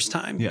up the first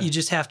time. Yeah. You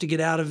just have to get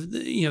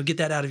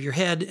that out of your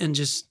head and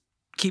just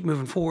keep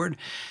moving forward.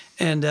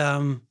 And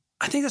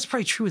I think that's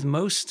probably true with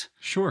most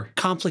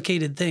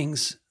complicated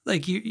things.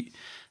 Like you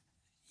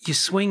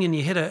swing and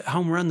you hit a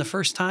home run the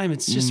first time.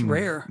 It's just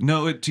rare.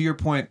 No, to your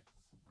point,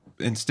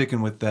 and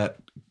sticking with that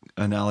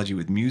analogy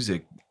with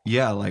music,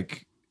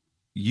 like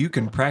you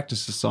can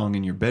practice a song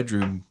in your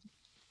bedroom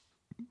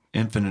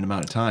infinite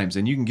amount of times,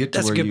 and you can get to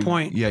where that's a good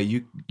point. Yeah,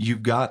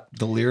 you've got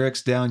the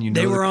lyrics down. You know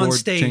they were the on chord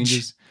stage.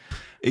 Changes.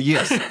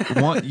 Yes,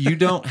 you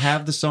don't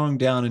have the song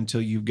down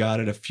until you've got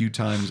it a few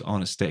times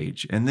on a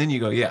stage, and then you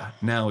go,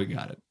 now we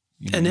got it.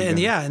 And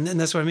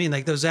that's what I mean.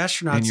 Like those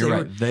astronauts, and you're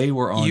right. They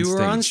were on stage. You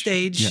were on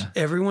stage. Yeah.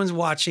 Everyone's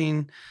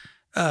watching.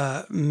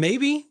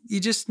 Maybe you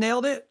just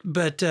nailed it,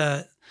 but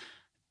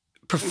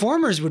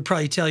performers would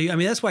probably tell you. I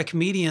mean, that's why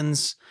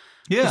comedians,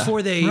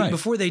 before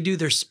they do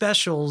their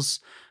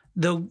specials,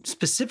 they'll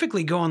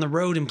specifically go on the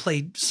road and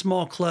play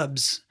small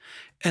clubs,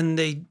 and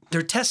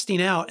they're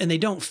testing out, and they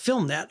don't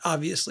film that.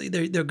 Obviously,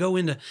 they'll go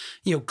into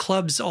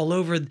clubs all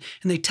over, and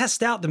they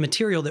test out the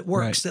material that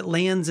works, that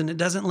lands and it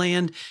doesn't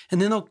land,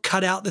 and then they'll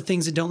cut out the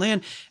things that don't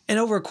land. And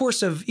over a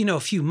course of a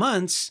few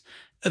months,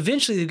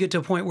 eventually they get to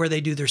a point where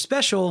they do their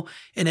special,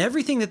 and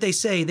everything that they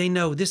say, they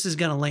know this is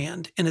going to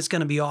land and it's going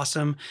to be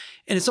awesome.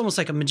 And it's almost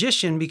like a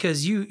magician,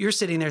 because you're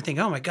sitting there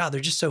thinking, oh my God, they're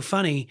just so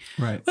funny.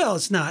 Right. Well,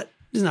 it's not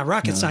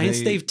rocket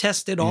science. They've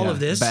tested all of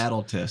this.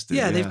 Battle tested.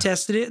 Yeah, they've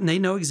tested it, and they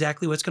know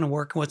exactly what's going to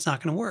work and what's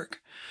not going to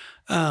work.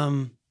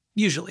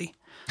 Usually.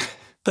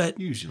 But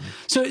usually.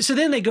 So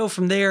then they go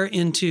from there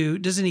into,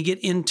 doesn't he get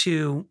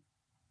into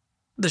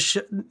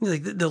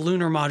the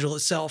lunar module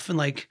itself, and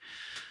like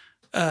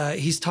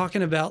he's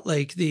talking about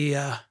like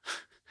the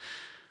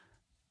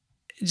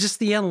just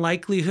the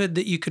unlikelihood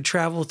that you could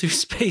travel through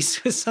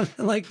space with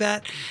something like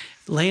that,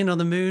 land on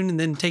the moon and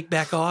then take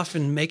back off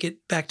and make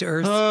it back to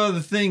Earth. Oh,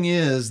 the thing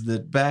is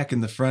that back in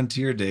the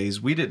frontier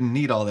days, we didn't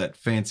need all that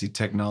fancy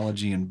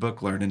technology and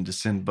book learning to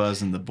send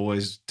Buzz and the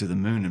boys to the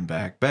moon and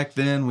back. Back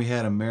then, we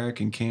had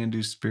American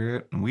can-do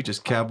spirit, and we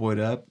just cowboyed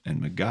up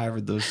and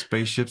MacGyvered those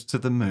spaceships to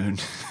the moon.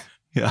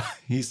 Yeah,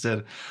 he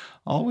said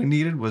all we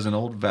needed was an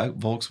old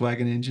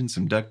Volkswagen engine,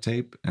 some duct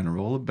tape, and a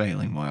roll of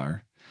baling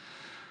wire.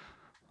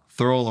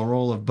 Throw a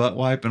roll of butt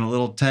wipe and a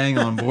little tang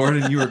on board,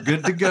 and you were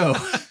good to go.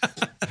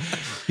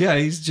 Yeah,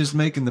 he's just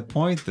making the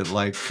point that,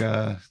 like,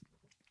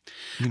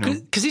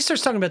 because he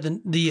starts talking about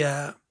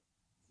the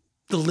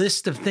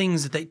list of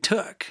things that they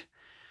took,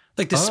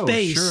 like the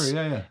space,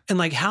 and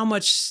like how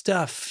much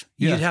stuff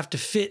you'd have to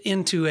fit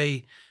into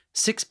a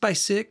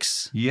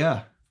 6x6,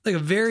 like a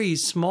very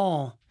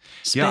small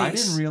space. Yeah, I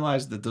didn't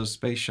realize that those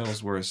space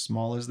shuttles were as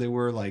small as they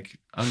were, like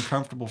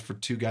uncomfortable for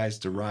two guys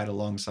to ride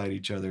alongside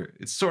each other.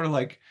 It's sort of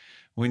like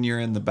when you're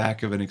in the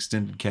back of an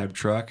extended cab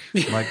truck.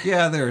 Like,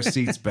 there are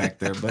seats back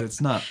there, but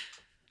it's not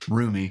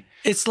roomy.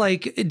 It's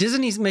like,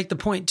 doesn't he make the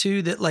point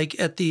too that like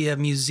at the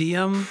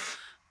museum,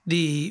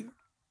 the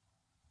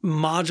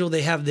module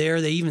they have there,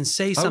 they even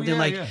say something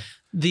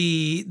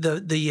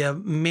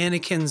the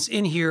mannequins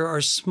in here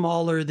are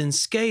smaller than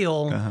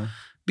scale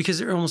because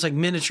they're almost like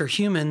miniature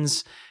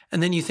humans.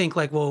 And then you think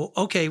like, well,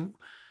 okay,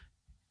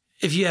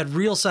 if you had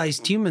real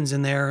sized humans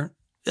in there,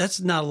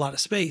 that's not a lot of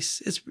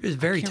space. It's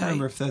very tight. I can't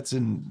remember if that's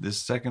in this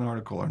second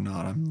article or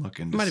not. I'm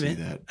looking to see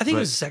that. I think it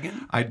was the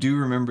second. I do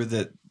remember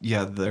that,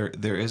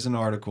 there is an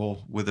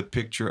article with a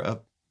picture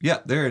up. Yeah,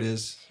 there it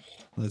is.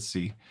 Let's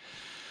see.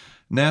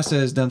 NASA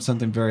has done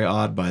something very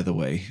odd, by the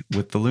way,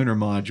 with the lunar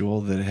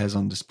module that it has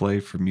on display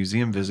for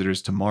museum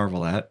visitors to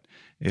marvel at.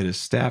 It has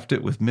staffed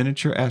it with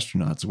miniature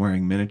astronauts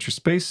wearing miniature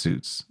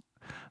spacesuits.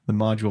 The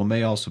module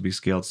may also be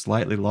scaled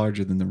slightly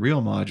larger than the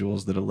real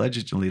modules that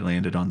allegedly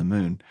landed on the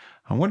moon.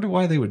 I wonder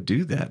why they would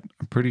do that.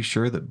 I'm pretty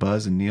sure that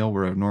Buzz and Neil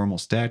were of normal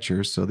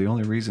stature, so the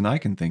only reason I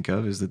can think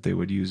of is that they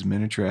would use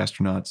miniature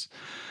astronauts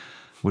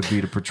would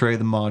be to portray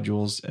the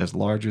modules as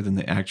larger than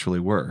they actually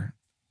were.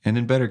 And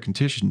in better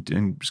condition,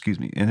 too.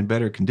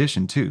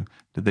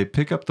 Did they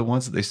pick up the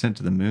ones that they sent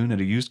to the moon at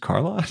a used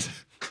car lot?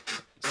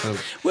 So,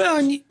 Well,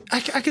 and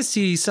I could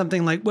see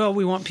something like, well,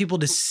 we want people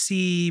to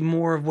see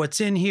more of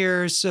what's in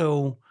here.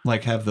 So,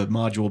 like, have the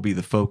module be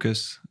the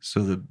focus,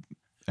 so the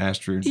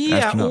astronaut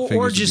or figures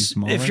would be just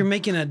smaller. if you're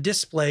making a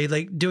display,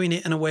 like doing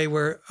it in a way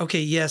where,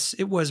 okay, yes,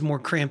 it was more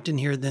cramped in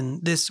here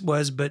than this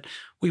was, but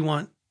we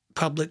want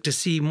public to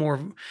see more.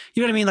 You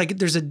know what I mean? Like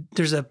there's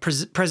a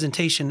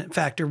presentation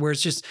factor where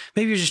it's just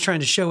maybe you're just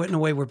trying to show it in a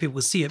way where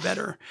people see it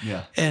better.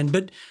 Yeah.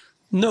 But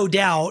no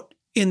doubt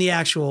in the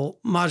actual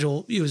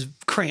module it was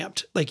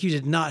cramped. Like you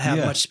did not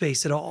have much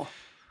space at all.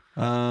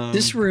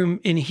 This room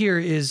in here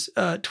is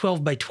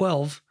 12 by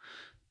 12,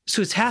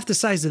 so it's half the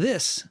size of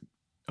this.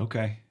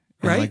 Okay.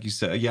 And right? like you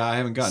said, I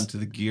haven't gotten to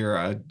the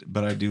gear,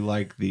 but I do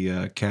like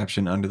the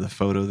caption under the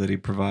photo that he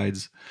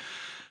provides.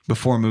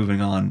 Before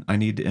moving on, I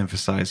need to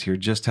emphasize here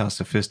just how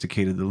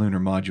sophisticated the lunar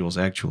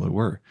modules actually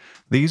were.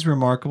 These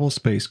remarkable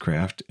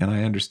spacecraft, and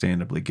I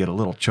understandably get a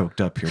little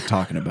choked up here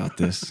talking about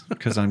this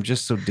because I'm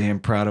just so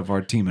damn proud of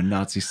our team of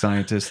Nazi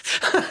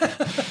scientists.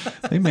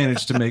 They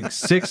managed to make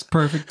 6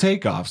 perfect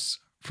takeoffs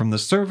from the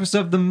surface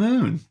of the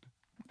moon.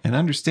 And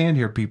understand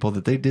here, people,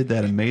 that they did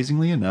that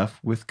amazingly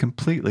enough with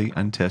completely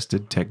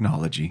untested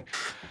technology.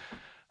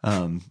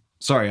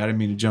 Sorry, I didn't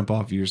mean to jump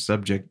off your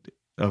subject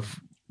of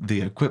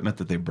the equipment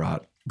that they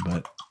brought,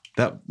 but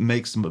that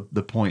makes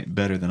the point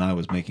better than I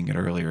was making it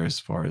earlier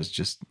as far as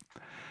just,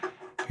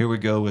 here we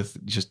go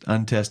with just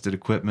untested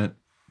equipment.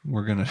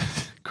 We're going to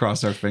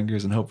cross our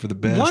fingers and hope for the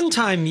best. One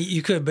time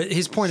you could, but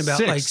his point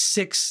about like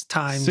 6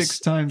 times. 6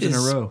 times in a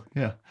row,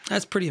 yeah.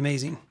 That's pretty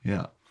amazing.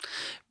 Yeah.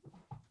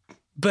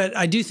 But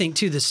I do think,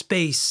 too, the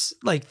space,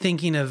 like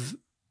thinking of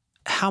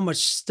how much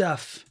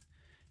stuff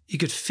you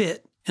could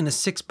fit in a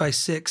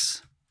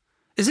 6x6.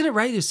 Isn't it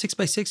right? It was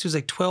 6x6. It was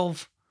like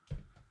 12.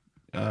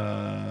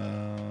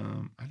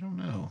 I don't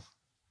know.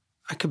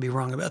 I could be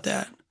wrong about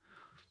that.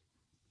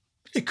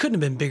 It couldn't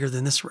have been bigger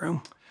than this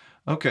room.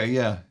 Okay,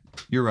 yeah.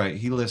 You're right.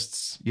 He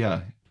lists,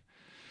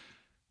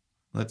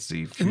 Let's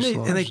see. And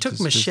they took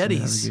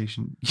machetes.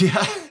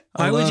 Yeah.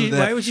 Why would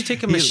you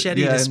take a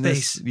machete to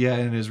space?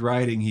 In his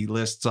writing, he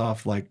lists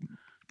off like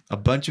a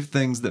bunch of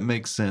things that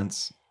make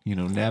sense. You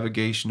know,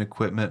 navigation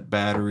equipment,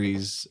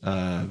 batteries,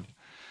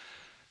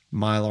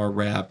 Mylar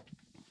wrap,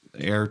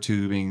 air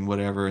tubing,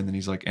 whatever. And then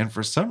he's like, and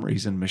for some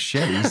reason,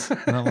 machetes.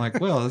 And I'm like,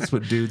 well, that's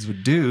what dudes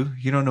would do.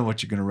 You don't know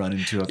what you're going to run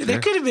into up there. They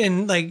could have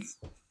been like,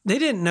 they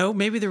didn't know.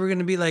 Maybe they were going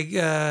to be like,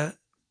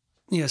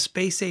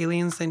 space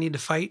aliens they need to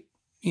fight.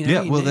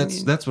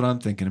 That's what I'm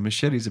thinking. A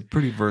machete's a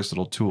pretty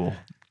versatile tool.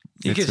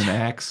 It's an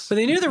axe. But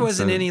they knew there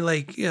wasn't any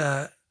like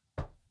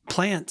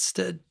plants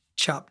to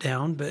chop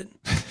down. But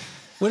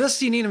what else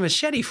do you need a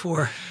machete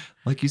for?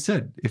 Like you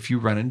said, if you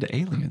run into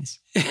aliens,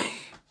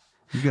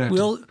 you're gonna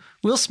have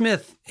Will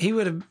Smith, he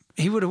would have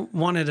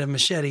wanted a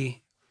machete.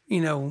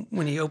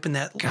 When he opened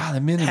that. God,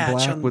 the Men in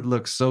Black would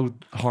look so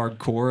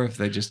hardcore if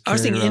they just. I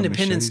was thinking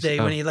Independence Day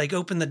when he like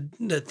opened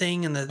the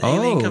thing and the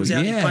alien comes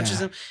out and he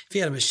punches him. If he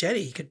had a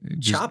machete, he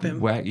could chop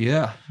him.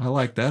 Yeah, I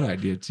like that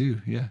idea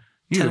too. Yeah.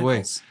 Either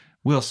way,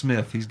 Will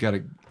Smith,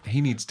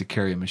 he needs to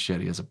carry a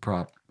machete as a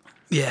prop.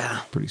 Yeah.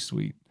 Pretty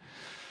sweet.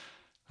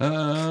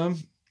 Let's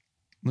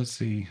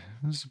see.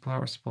 This is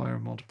supplier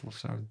multiple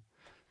sides.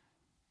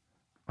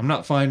 I'm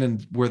not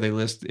finding where they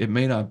list. It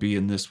may not be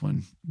in this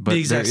one, but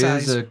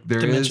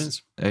there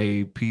is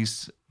a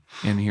piece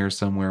in here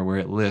somewhere where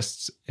it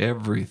lists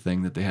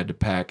everything that they had to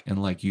pack.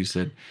 And like you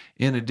said,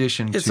 in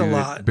addition to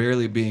it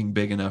barely being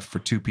big enough for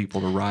 2 people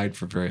to ride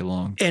for very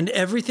long. And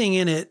everything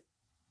in it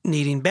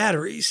needing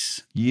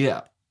batteries.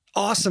 Yeah.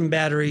 Awesome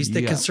batteries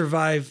that can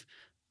survive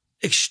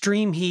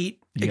extreme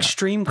heat,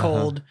 extreme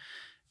cold,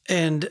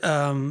 and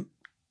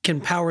can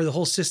power the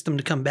whole system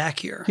to come back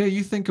here. Yeah,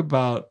 you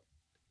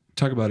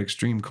talk about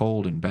extreme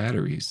cold and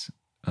batteries.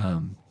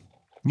 In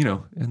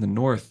the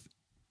north,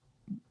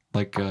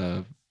 like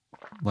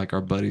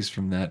our buddies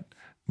from that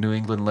New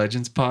England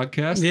Legends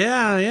podcast.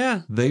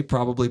 Yeah. They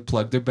probably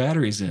plug their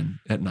batteries in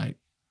at night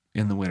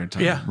in the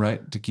wintertime,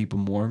 right? To keep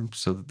them warm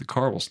so that the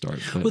car will start.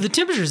 But, well, the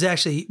temperature is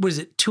actually, what is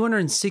it,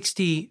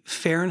 260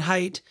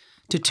 Fahrenheit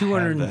to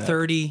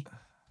 230?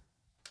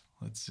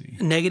 Let's see.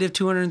 Negative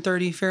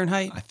 230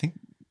 Fahrenheit? I think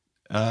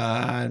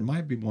it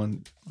might be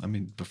one. I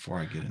mean, before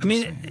I get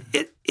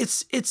into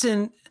it's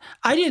in.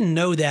 I didn't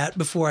know that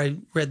before I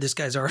read this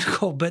guy's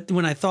article, but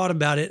when I thought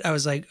about it, I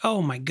was like,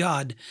 oh my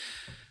God,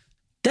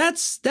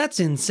 that's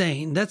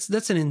insane.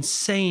 That's an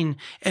insane.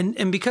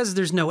 And because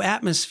there's no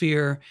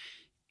atmosphere,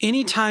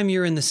 anytime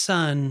you're in the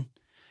sun,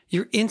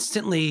 you're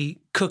instantly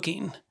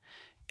cooking.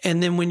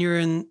 And then when you're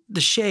in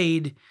the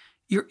shade,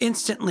 you're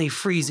instantly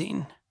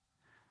freezing.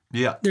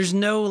 Yeah. There's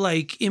no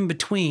like in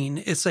between.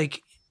 It's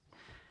like,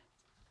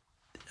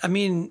 I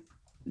mean,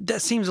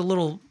 that seems a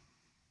little,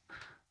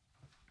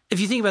 if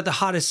you think about the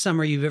hottest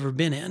summer you've ever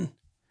been in,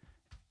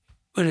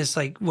 when it's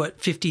like,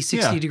 50,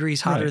 60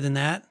 degrees hotter than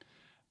that?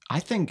 I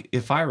think,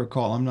 if I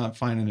recall, I'm not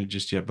finding it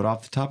just yet, but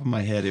off the top of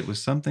my head, it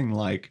was something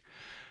like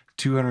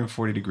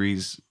 240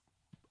 degrees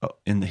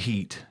in the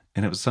heat,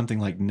 and it was something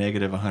like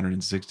negative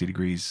 160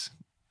 degrees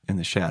in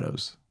the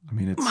shadows. I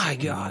mean, it's My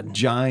God.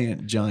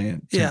 giant Yeah.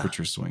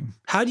 temperature swing.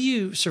 How do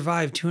you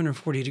survive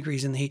 240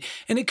 degrees in the heat?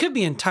 And it could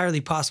be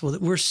entirely possible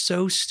that we're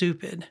so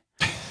stupid.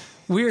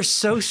 We're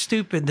so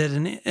stupid that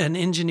an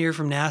engineer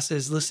from NASA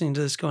is listening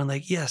to this going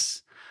like,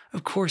 yes,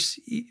 of course,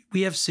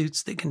 we have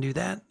suits that can do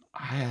that.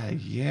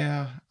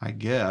 Yeah, I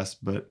guess.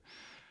 But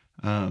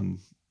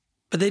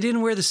they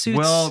didn't wear the suits.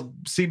 Well,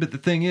 see, but the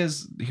thing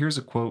is, here's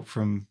a quote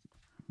from,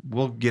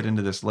 we'll get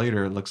into this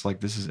later. It looks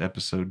like this is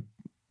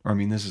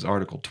this is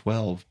Article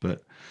 12,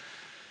 but,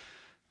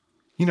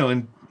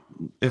 and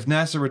if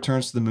NASA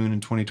returns to the moon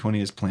in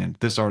 2020 as planned,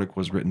 this article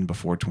was written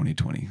before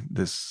 2020.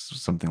 This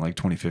something like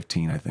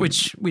 2015, I think.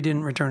 Which we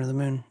didn't return to the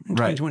moon in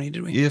 2020,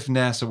 did we? If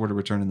NASA were to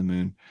return to the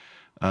moon,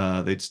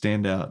 they'd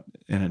stand out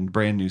in a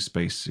brand new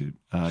spacesuit.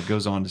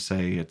 Goes on to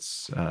say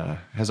it's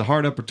has a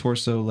hard upper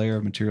torso layer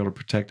of material to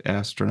protect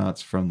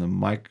astronauts from the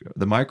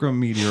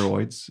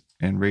micrometeoroids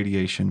and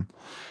radiation,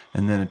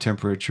 and then a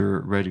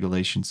temperature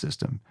regulation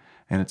system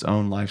and its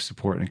own life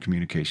support and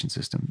communication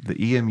system.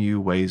 The EMU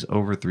weighs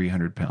over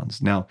 300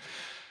 pounds. Now,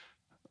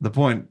 the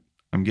point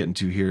I'm getting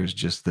to here is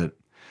just that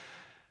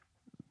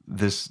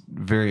this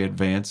very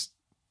advanced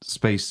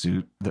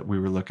spacesuit that we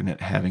were looking at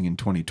having in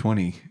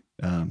 2020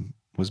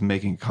 was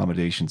making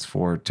accommodations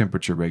for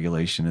temperature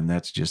regulation. And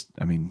that's just,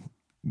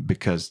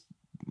 because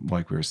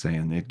like we were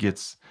saying, it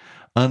gets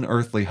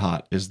unearthly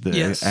hot is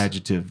the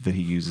adjective that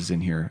he uses in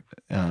here,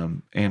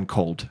 and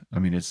cold.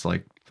 It's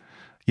like,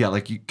 yeah,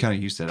 like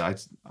you said,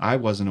 I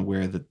wasn't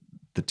aware that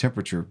the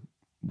temperature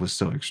was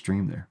so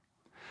extreme there.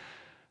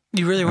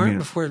 You really weren't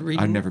before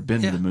reading? I've never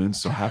been to the moon,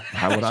 so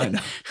how would I know?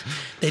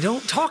 They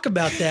don't talk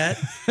about that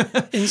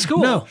in school.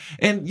 No,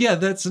 and yeah,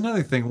 that's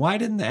another thing. Why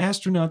didn't the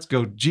astronauts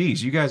go,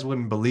 geez, you guys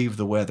wouldn't believe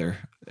the weather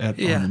on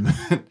the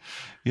moon?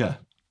 Yeah.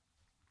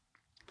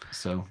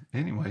 So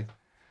anyway,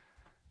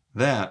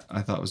 that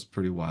I thought was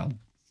pretty wild.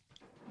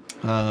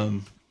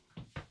 Man,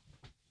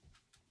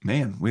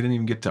 we didn't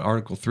even get to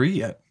Article 3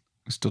 yet.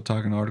 We're still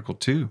talking Article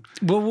 2.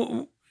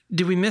 Well,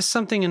 did we miss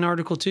something in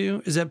Article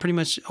 2? Is that pretty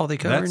much all they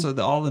covered? That's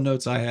all the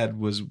notes I had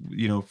was,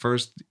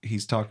 first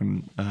he's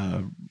talking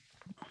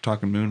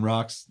moon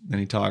rocks. Then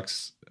he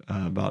talks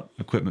about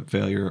equipment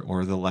failure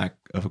or the lack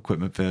of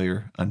equipment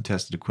failure,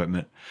 untested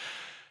equipment.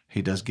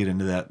 He does get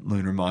into that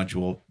lunar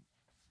module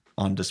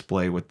on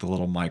display with the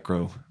little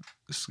micro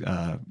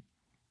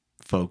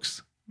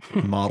folks,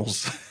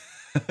 models.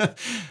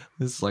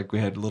 It's like we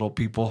had little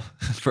people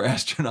for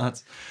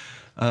astronauts.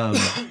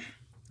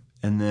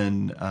 And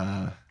then,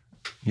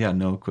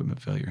 no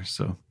equipment failure.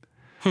 So,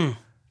 do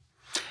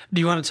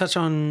you want to touch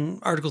on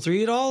Article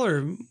 3 at all,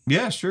 or?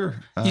 Yeah,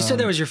 sure. You said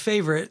that was your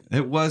favorite.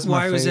 It was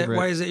my favorite.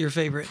 Why is it your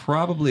favorite?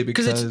 Probably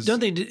because don't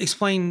they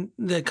explain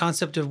the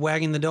concept of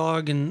wagging the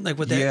dog and like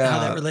how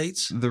that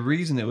relates? The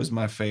reason it was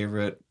my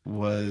favorite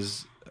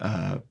was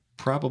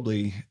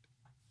probably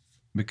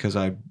because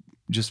I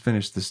just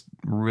finished this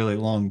really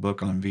long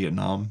book on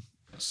Vietnam,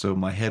 so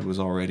my head was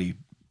already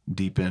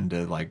deep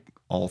into like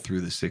all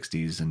through the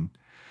 60s and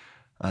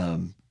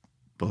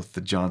both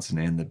the Johnson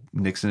and the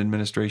Nixon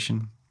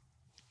administration.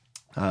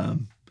 Of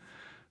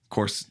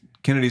course,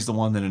 Kennedy's the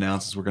one that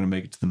announces we're going to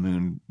make it to the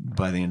moon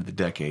by the end of the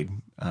decade.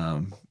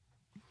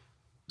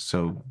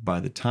 So by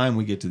the time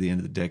we get to the end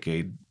of the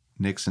decade,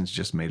 Nixon's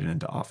just made it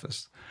into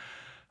office.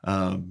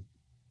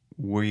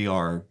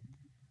 We're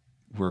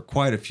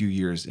quite a few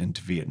years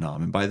into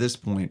Vietnam. And by this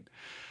point,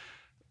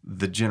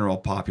 the general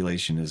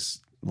population is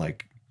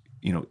like,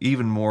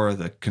 even more of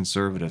the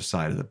conservative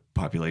side of the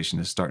population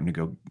is starting to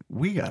go,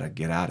 we got to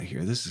get out of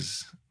here.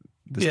 This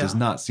does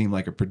not seem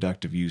like a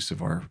productive use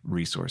of our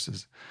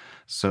resources.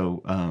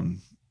 So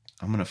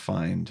I want to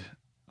find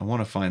the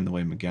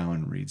way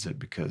McGowan reads it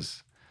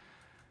because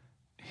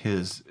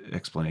his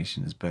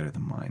explanation is better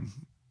than mine.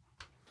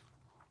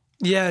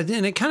 Yeah,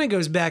 and it kind of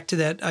goes back to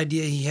that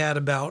idea he had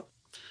about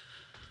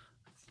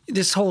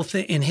this whole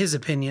thing. In his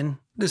opinion,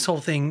 this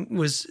whole thing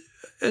was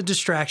a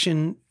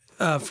distraction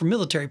for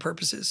military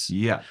purposes.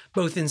 Yeah.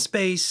 Both in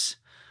space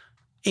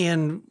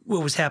and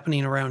what was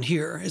happening around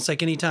here. It's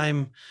like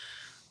anytime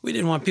we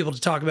didn't want people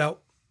to talk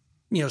about,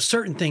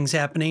 certain things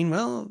happening.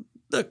 Well,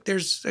 look,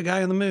 there's a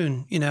guy on the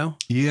moon,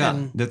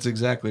 Yeah, that's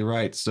exactly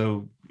right.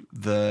 So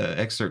the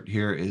excerpt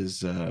here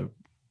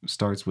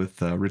starts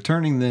with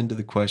returning then to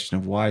the question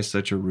of why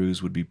such a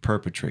ruse would be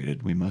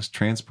perpetrated. We must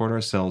transport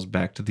ourselves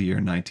back to the year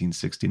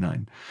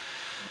 1969.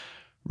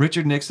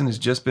 Richard Nixon has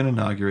just been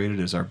inaugurated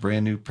as our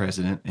brand new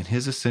president, and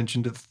his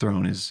ascension to the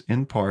throne is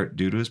in part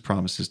due to his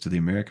promises to the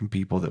American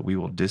people that we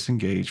will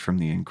disengage from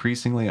the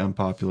increasingly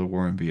unpopular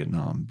war in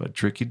Vietnam. But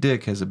Tricky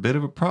Dick has a bit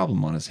of a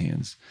problem on his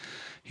hands.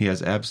 He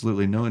has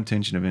absolutely no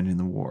intention of ending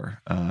the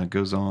war.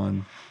 Goes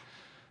on,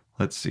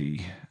 let's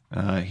see.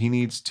 He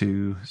needs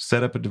to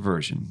set up a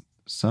diversion,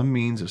 some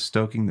means of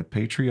stoking the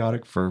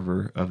patriotic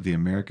fervor of the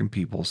American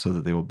people so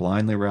that they will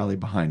blindly rally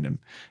behind him.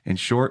 In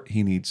short,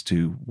 he needs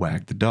to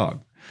wag the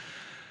dog.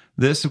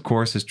 This, of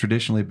course, has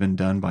traditionally been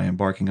done by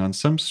embarking on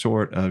some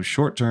sort of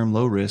short-term,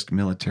 low-risk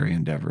military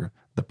endeavor.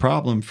 The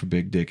problem for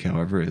Big Dick,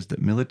 however, is that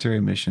a military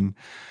mission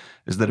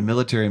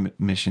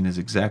is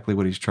exactly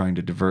what he's trying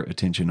to divert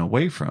attention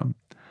away from.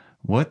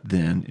 What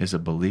then is a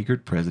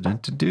beleaguered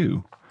president to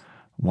do?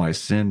 Why,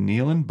 send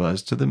Neil and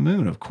Buzz to the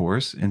moon, of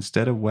course.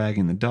 Instead of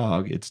wagging the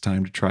dog, it's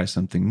time to try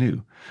something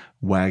new.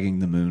 Wagging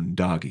the moon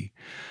doggy.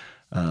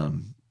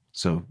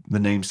 So the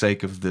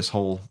namesake of this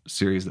whole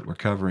series that we're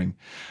covering,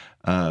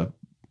 I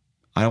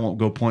won't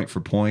go point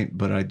for point,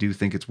 but I do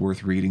think it's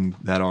worth reading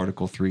that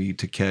Article 3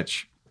 to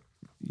catch.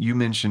 You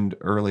mentioned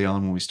early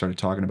on when we started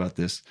talking about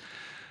this,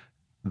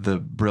 the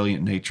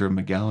brilliant nature of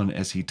McGowan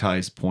as he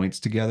ties points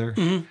together.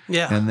 Mm-hmm.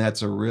 Yeah. And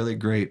that's a really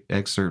great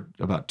excerpt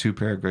about 2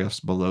 paragraphs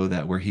below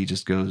that, where he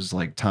just goes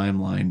like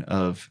timeline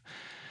of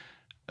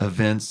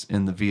events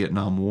in the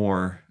Vietnam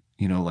War.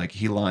 You know, like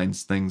he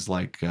lines things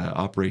like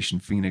Operation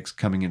Phoenix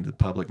coming into the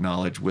public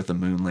knowledge with a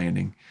moon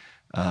landing.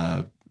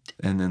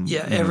 And then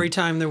every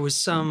time there was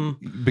some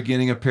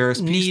beginning of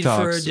Paris peace need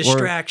talks, for a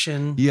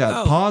distraction.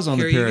 Pause on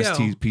the Paris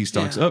peace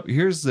talks. Yeah. Oh,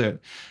 here's the,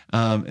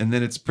 and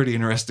then it's pretty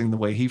interesting the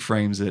way he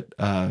frames it.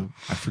 I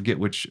forget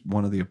which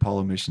one of the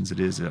Apollo missions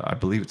it is. I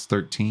believe it's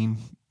 13,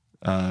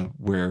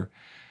 where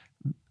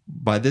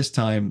by this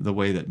time, the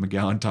way that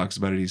McGowan talks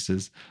about it, he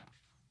says,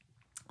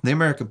 the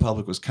American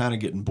public was kind of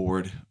getting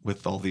bored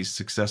with all these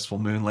successful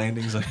moon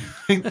landings.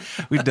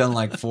 We'd done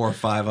like 4 or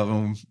 5 of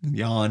them.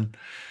 Yawn.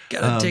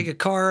 Got to take a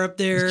car up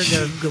there.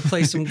 Got to go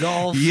play some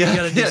golf.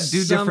 Yeah,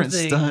 do different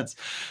stunts.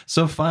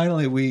 So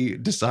finally, we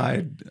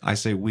decide.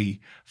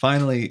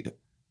 Finally,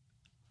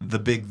 the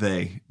big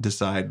they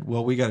decide.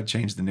 Well, we got to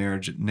change the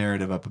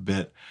narrative up a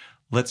bit.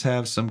 Let's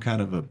have some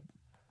kind of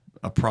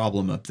a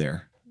problem up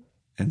there,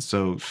 and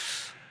so.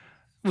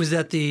 Was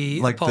that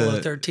the like Apollo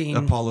the 13?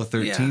 Apollo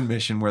 13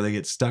 mission where they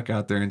get stuck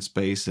out there in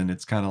space, and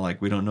it's kind of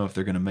like we don't know if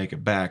they're going to make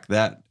it back.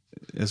 That,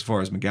 as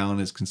far as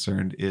McGowan is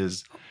concerned,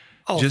 is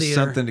just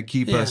something to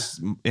keep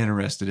us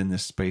interested in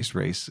this space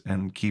race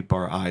and keep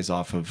our eyes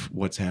off of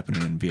what's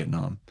happening in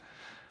Vietnam.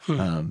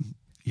 And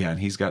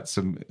he's got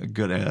some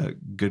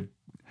good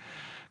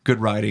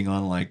writing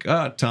on like,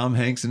 Tom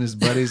Hanks and his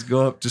buddies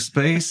go up to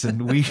space,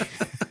 and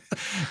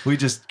we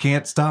just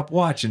can't stop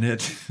watching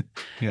it.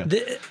 Yeah.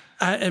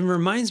 It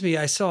reminds me,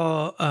 I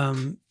saw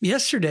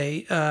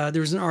yesterday,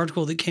 there was an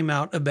article that came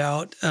out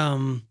about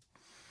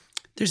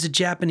there's a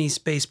Japanese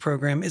space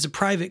program. It's a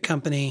private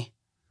company.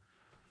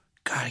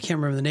 God, I can't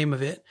remember the name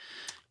of it.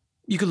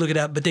 You could look it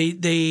up, but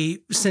they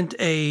sent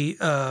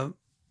a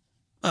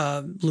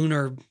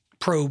lunar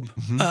probe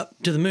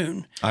up to the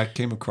moon. I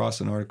came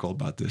across an article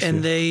about this.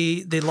 And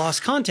they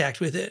lost contact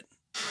with it.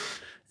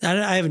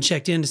 I haven't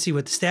checked in to see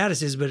what the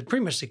status is, but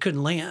pretty much they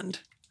couldn't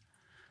land.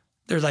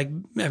 They're like,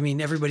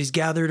 everybody's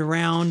gathered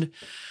around.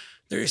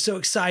 They're so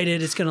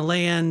excited it's going to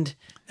land,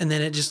 and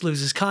then it just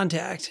loses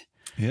contact.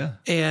 Yeah.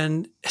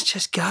 And it's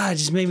just, God, it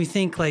just made me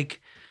think,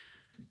 like,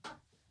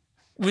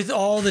 with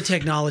all the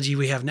technology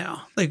we have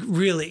now, like,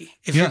 really,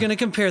 if you're going to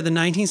compare the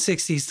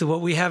 1960s to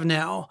what we have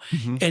now,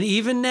 and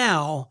even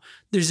now,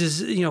 there's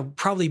this,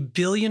 probably $1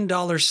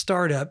 billion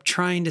startup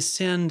trying to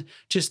send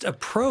just a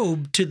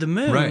probe to the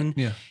moon. Right.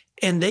 Yeah.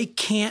 And they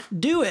can't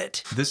do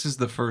it. This is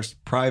the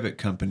first private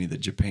company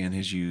that Japan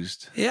has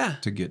used. Yeah.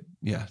 To get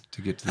to the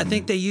moon. I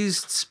think they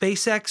used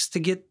SpaceX to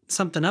get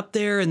something up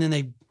there, and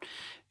then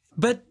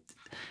but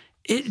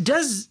it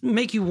does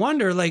make you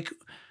wonder, like,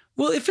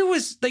 well, if it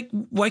was like,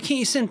 why can't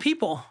you send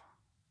people?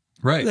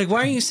 Right. Like, why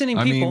aren't you sending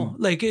people?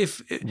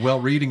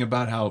 Reading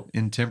about how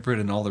intemperate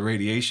and all the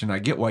radiation, I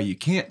get why you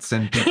can't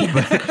send people,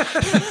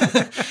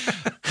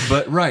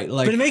 but right,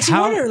 like, but it makes you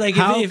wonder, like,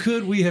 how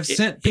could we have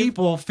sent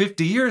people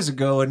 50 years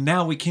ago and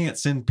now we can't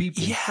send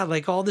people? Yeah,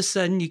 like all of a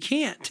sudden you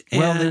can't.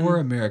 Well, they were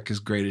America's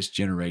greatest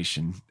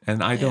generation,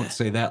 and I don't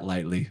say that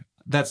lightly.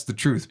 That's the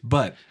truth.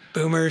 But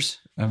boomers.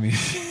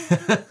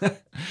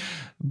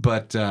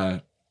 But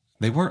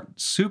they weren't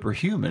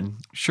superhuman,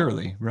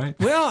 surely, right?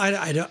 Well,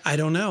 I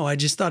don't know. I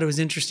just thought it was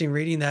interesting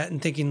reading that and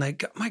thinking,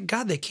 like, my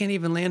God, they can't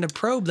even land a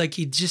probe. Like,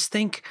 you just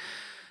think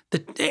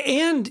that,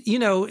 and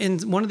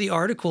in one of the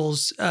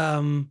articles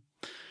that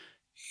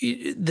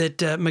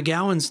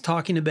McGowan's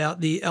talking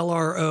about the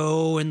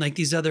LRO and like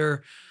these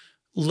other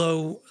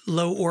low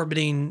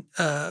orbiting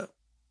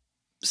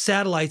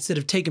satellites that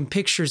have taken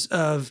pictures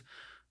of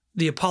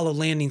the Apollo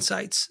landing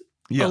sites.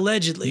 Yeah.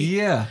 Allegedly.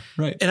 Yeah,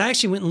 right. And I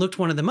actually went and looked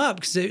one of them up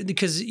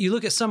because you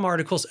look at some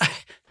articles.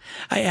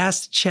 I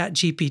asked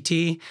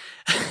ChatGPT,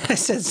 I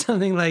said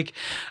something like,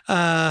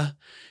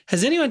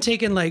 has anyone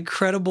taken like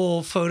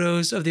credible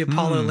photos of the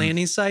Apollo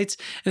landing sites?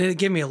 And it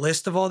gave me a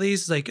list of all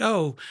these, like,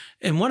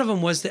 and one of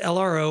them was the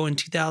LRO in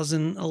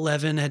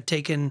 2011 had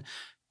taken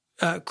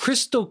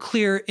crystal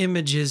clear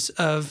images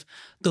of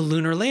the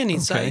lunar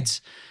landing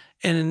sites.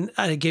 And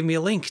it gave me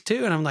a link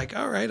too. And I'm like,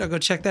 all right, I'll go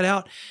check that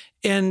out.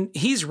 And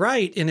he's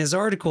right in his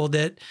article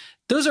that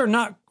those are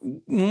not,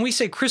 when we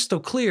say crystal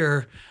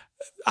clear,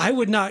 I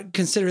would not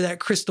consider that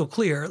crystal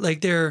clear.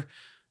 Like, they're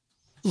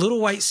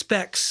little white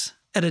specks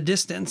at a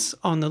distance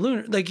on the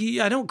lunar. Like,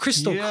 I don't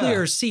crystal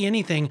clear see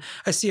anything.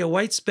 I see a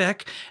white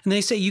speck, and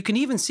they say you can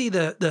even see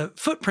the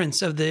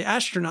footprints of the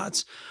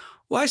astronauts.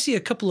 well, I see a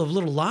couple of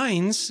little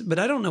lines, but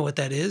I don't know what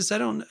that is. I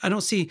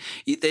don't see,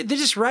 they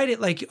just write it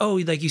like, oh,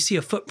 like you see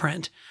a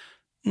footprint.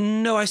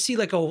 No, I see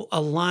like a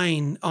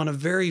line on a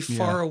very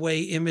far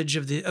away image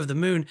of the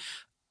moon.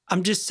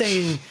 I'm just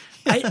saying,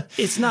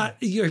 it's not,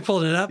 you're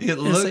pulling it up. It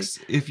looks,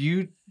 like, if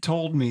you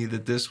told me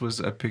that this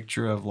was a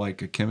picture of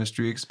like a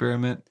chemistry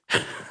experiment,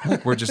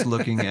 like we're just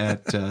looking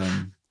at,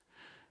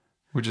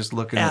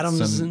 atoms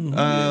at some,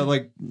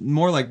 like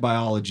more like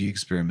biology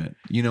experiment.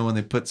 You know, when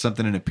they put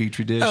something in a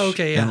petri dish,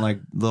 and like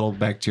little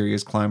bacteria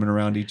is climbing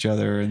around each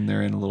other, and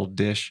they're in a little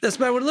dish. That's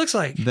about what it looks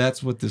like.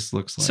 That's what this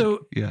looks like.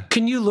 So,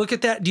 can you look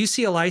at that? Do you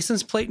see a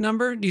license plate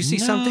number? Do you see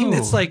something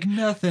that's like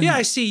nothing? Yeah,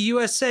 I see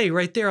USA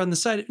right there on the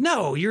side.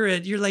 No, you're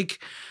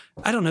like,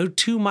 I don't know,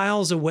 2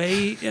 miles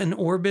away in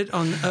orbit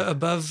on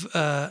above,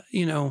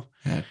 you know.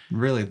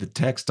 Really, the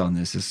text on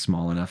this is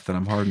small enough that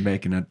I'm hard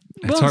making it.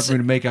 It's hard for me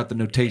to make out the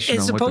notation.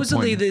 And on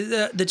supposedly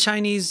what the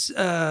Chinese,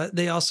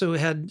 they also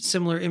had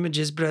similar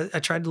images, but I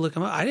tried to look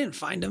them up. I didn't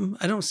find them.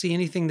 I don't see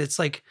anything that's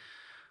like.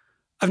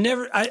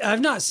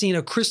 I've not seen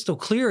a crystal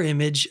clear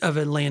image of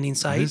a landing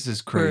site. This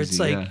is crazy. Where it's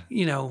like,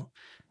 you know,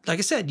 like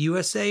I said,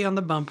 USA on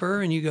the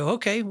bumper, and you go,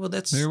 okay, well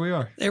there we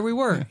are. There we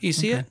were. You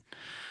see it?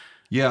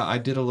 Yeah, I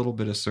did a little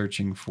bit of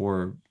searching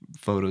for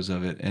photos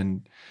of it,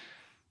 and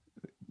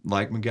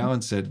like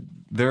McGowan said,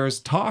 there's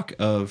talk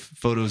of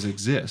photos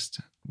exist,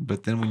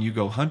 but then when you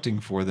go hunting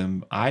for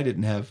them, I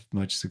didn't have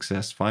much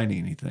success finding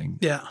anything.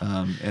 Yeah.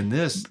 And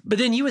this... But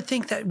then you would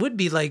think that would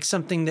be like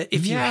something that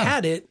if you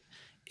had it,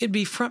 it'd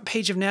be front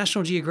page of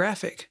National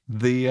Geographic.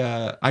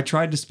 I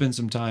tried to spend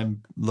some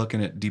time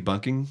looking at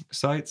debunking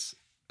sites.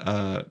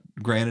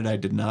 Granted, I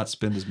did not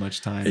spend as much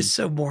time. It's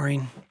so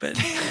boring, but...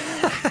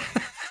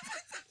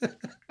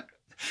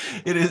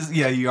 It is,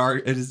 you are.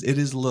 It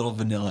is a little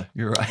vanilla.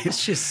 You're right.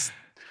 It's just...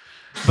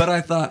 But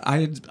I thought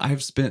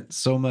I've spent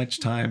so much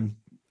time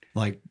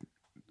like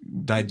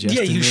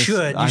digesting. Yeah, you this.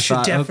 should. You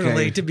should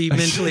definitely to be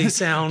mentally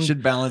sound.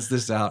 Should balance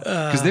this out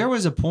because there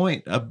was a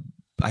point.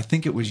 I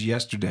think it was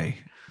yesterday,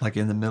 like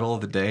in the middle of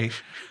the day,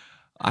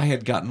 I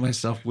had gotten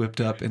myself whipped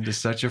up into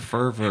such a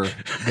fervor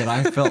that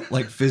I felt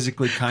like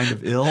physically kind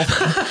of ill.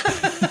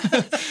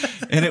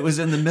 And it was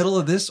in the middle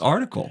of this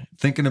article,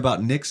 thinking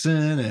about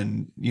Nixon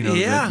and, you know,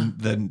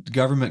 the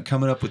government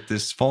coming up with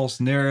this false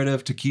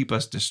narrative to keep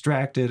us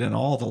distracted and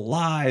all the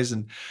lies.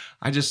 And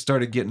I just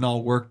started getting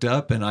all worked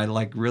up, and I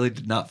like really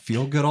did not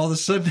feel good all of a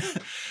sudden.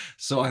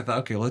 So I thought,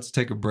 okay, let's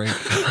take a break.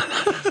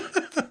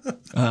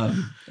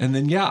 And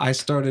then, I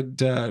started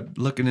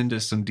looking into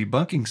some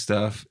debunking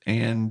stuff,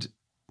 and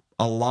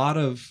a lot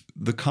of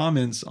the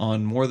comments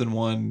on more than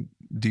one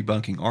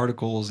debunking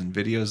articles and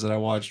videos that I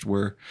watched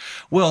were,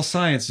 well,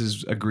 science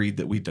has agreed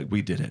that we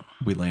did it.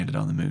 We landed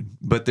on the moon,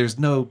 but there's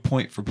no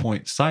point for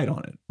point cite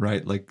on it,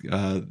 right? Like,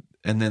 and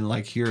then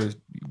like here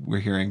we're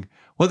hearing,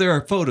 well, there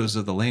are photos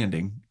of the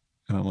landing,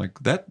 and I'm like,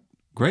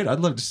 great. I'd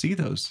love to see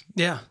those.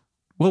 Yeah.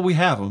 Well, we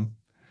have them.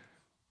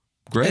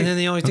 Great. And then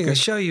the only thing they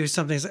show you is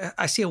something.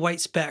 I see a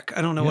white speck.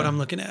 I don't know what I'm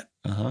looking at.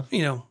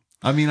 You know.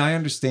 I mean, I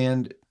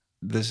understand.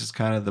 This is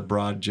kind of the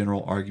broad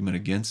general argument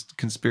against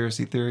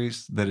conspiracy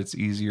theories, that it's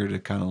easier to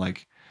kind of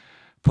like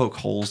poke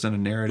holes in a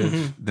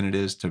narrative than it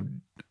is to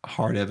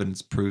hard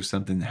evidence prove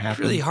something that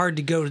happened. It's really hard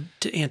to go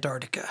to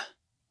Antarctica.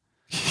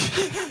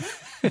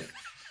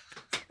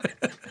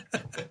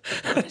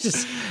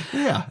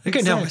 I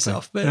couldn't help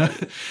myself.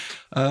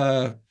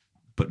 But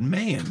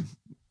man,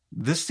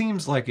 this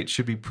seems like it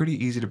should be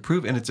pretty easy to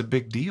prove, and it's a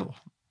big deal.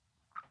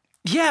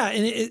 Yeah,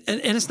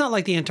 and it's not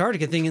like the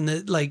Antarctica thing in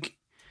the like.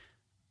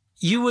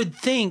 You would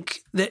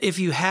think that if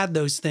you had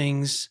those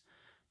things,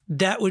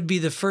 that would be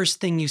the first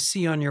thing you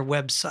see on your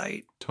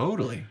website.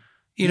 Totally.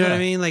 You know what I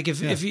mean? Like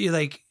if you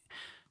like,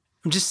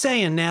 I'm just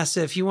saying,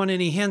 NASA, if you want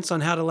any hints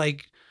on how to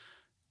like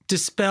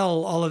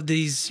dispel all of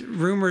these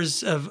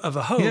rumors of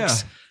a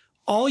hoax,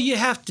 all you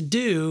have to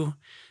do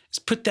is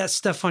put that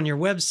stuff on your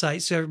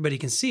website so everybody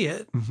can see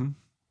it. Mm-hmm.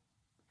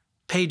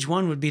 Page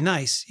 1 would be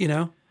nice, you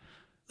know?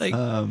 Like,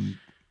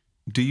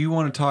 do you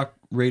want to talk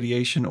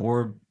radiation,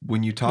 or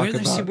when you talk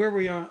let's about... see where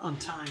we are on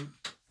time.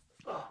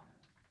 Oh,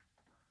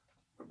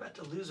 we're about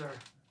to lose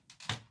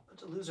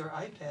our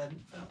iPad.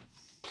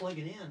 Plug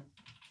it in.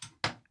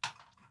 I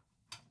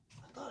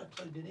thought I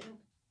plugged it in.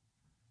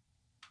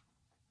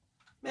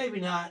 Maybe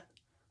not.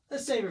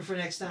 Let's save it for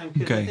next time,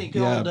 because I think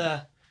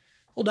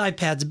old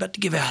iPad's about to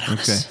give out on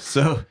us.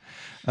 So,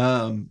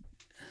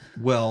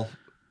 well,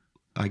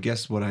 I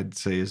guess what I'd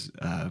say is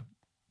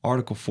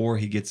Article 4,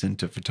 he gets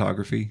into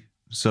photography.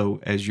 So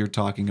as you're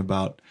talking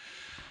about,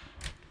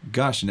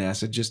 gosh,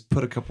 NASA, just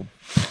put a couple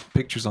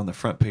pictures on the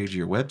front page of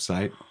your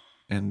website,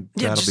 and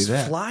that'll be that.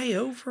 Just fly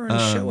over and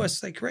show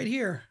us, like right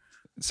here.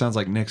 It sounds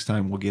like next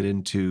time we'll get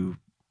into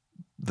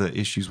the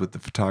issues with the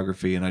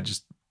photography, and I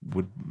just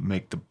would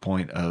make the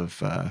point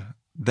of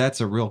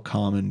that's a real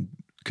common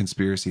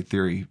conspiracy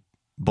theory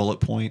bullet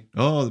point.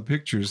 Oh, the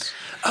pictures.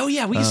 Oh,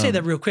 yeah, we can say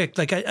that real quick.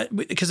 Like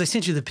because I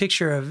sent you the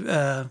picture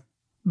of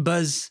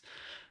Buzz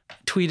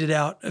tweeted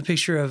out a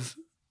picture of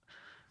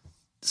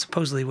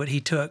supposedly what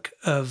he took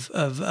of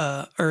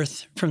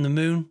Earth from the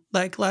moon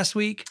like last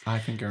week. I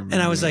think I remember.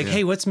 And I was like,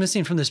 hey, what's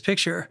missing from this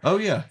picture? Oh,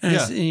 yeah.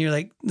 And you're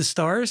like, the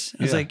stars?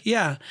 I was like,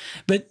 yeah.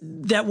 But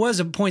that was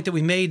a point that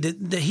we made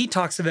that he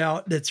talks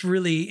about that's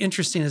really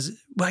interesting is,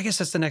 well, I guess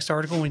that's the next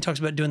article when he talks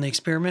about doing the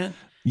experiment.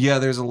 Yeah,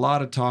 there's a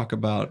lot of talk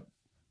about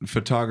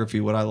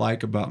photography. What I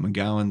like about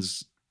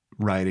McGowan's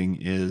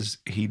writing is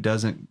he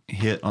doesn't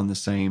hit on the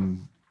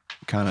same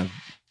kind of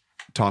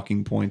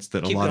talking points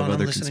that a lot of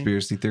other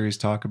conspiracy theories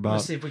talk about.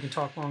 Let's see if we can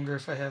talk longer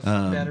if I have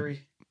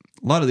battery.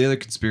 A lot of the other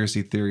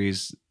conspiracy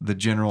theories, the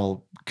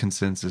general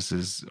consensus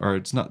is, or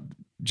it's not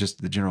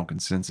just the general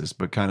consensus,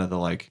 but kind of the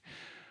like,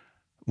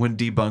 when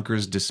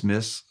debunkers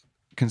dismiss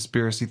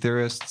conspiracy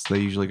theorists, they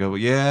usually go,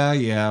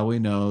 yeah, we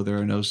know there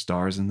are no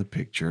stars in the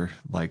picture.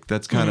 Like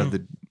that's kind of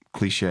the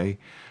cliche,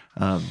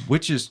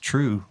 which is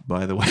true,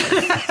 by the way.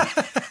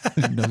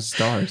 No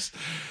stars.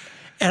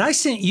 And I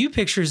sent you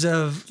pictures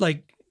of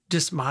like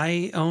just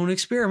my own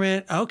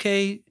experiment.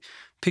 Okay,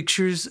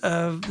 pictures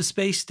of the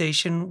space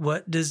station.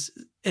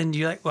 And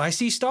you're like, well, I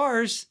see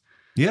stars.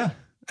 Yeah.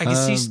 I can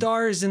see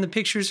stars in the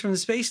pictures from the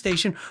space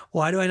station.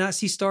 Why do I not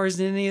see stars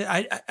in any?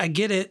 I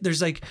get it.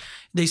 There's like,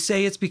 they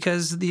say it's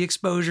because the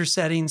exposure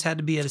settings had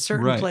to be at a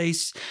certain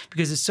place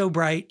because it's so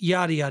bright,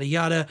 yada, yada,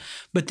 yada.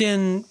 But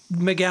then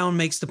McGowan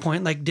makes the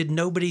point, like, did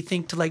nobody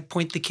think to like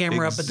point the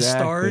camera up at the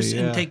stars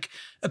and take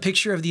a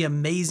picture of the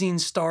amazing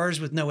stars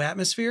with no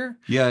atmosphere?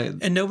 Yeah.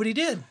 And nobody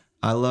did.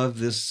 I love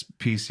this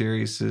piece here.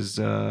 He says,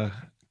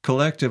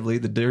 collectively,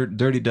 the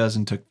Dirty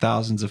Dozen took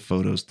thousands of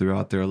photos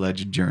throughout their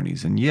alleged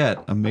journeys, and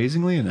yet,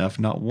 amazingly enough,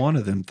 not one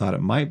of them thought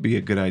it might be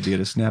a good idea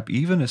to snap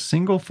even a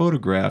single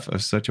photograph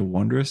of such a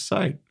wondrous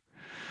sight.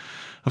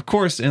 Of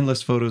course,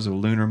 endless photos of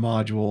lunar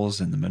modules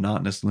and the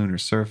monotonous lunar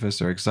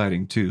surface are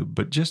exciting too,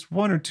 but just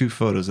one or two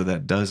photos of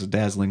that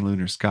dazzling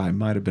lunar sky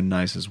might have been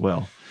nice as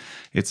well.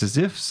 It's as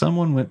if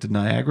someone went to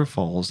Niagara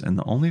Falls and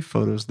the only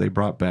photos they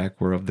brought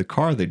back were of the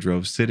car they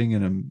drove sitting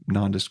in a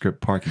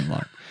nondescript parking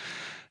lot.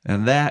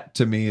 And that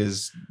to me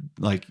is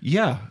like,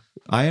 yeah,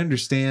 I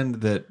understand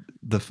that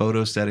the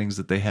photo settings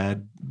that they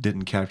had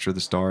didn't capture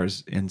the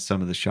stars in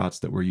some of the shots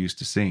that we're used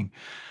to seeing.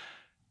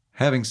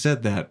 Having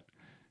said that,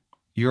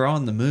 you're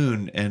on the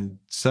moon and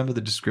some of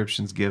the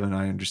descriptions given,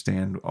 I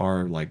understand,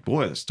 are like,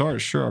 boy, the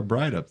stars sure are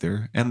bright up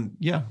there. And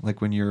yeah,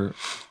 like when you're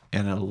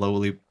in a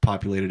lowly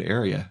populated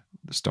area,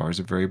 the stars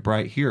are very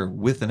bright here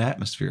with an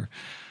atmosphere.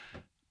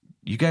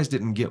 You guys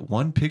didn't get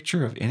one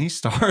picture of any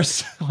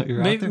stars while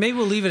you're out there? Maybe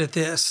we'll leave it at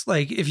this.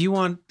 Like, if you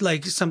want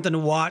like something to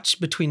watch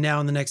between now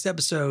and the next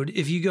episode,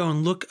 if you go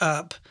and look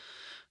up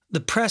the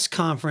press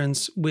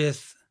conference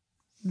with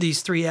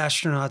these three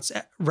astronauts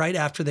right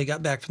after they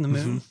got back from the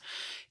moon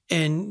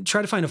and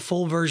try to find a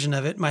full version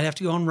of it, might have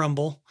to go on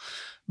Rumble.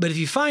 But if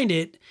you find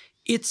it,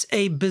 it's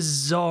a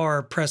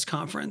bizarre press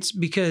conference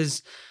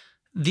because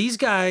these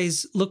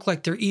guys look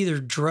like they're either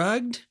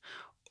drugged,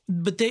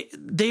 but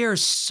they are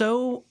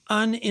so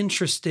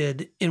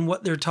uninterested in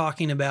what they're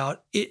talking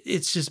about.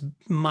 It's just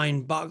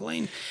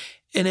mind-boggling.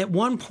 And at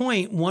one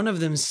point, one of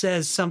them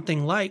says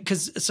something like,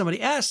 because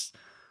somebody asks,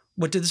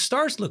 what do the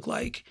stars look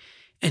like?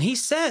 And he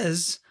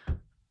says,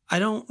 I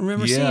don't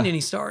remember seeing any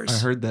stars. I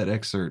heard that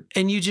excerpt.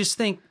 And you just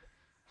think,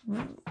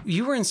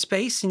 you were in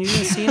space and you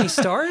didn't see any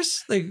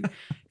stars? Like,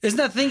 isn't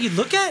that the thing you'd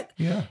look at?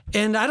 Yeah.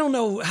 And I don't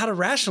know how to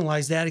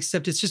rationalize that,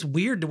 except it's just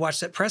weird to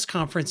watch that press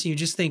conference and you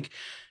just think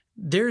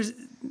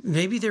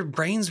maybe their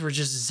brains were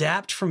just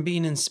zapped from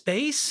being in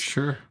space.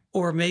 Sure.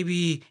 Or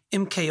maybe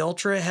MK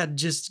Ultra had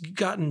just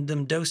gotten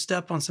them dosed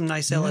up on some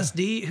nice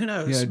LSD. Who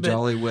knows? Yeah, but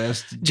Jolly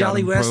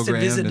West had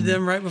visited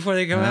them right before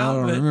they come out.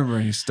 I don't remember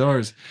any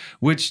stars.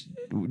 Which,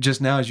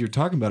 just now as you're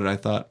talking about it, I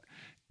thought,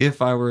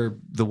 if I were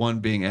the one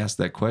being asked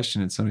that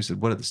question and somebody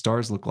said, what do the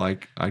stars look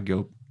like? I'd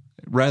go,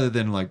 rather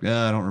than like,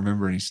 I don't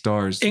remember any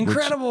stars.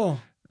 Incredible.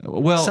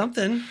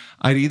 Something.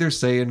 I'd either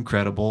say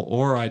incredible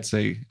or I'd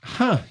say,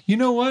 you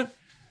know what?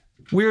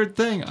 Weird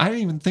thing. I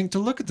didn't even think to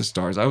look at the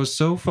stars. I was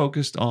so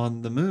focused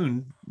on the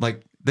moon.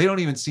 Like, they don't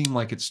even seem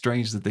like it's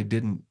strange that they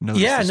didn't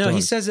notice the stars.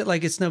 He says it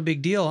like it's no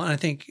big deal. And I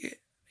think,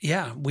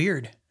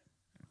 weird.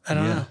 I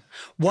don't know.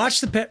 Watch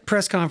the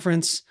press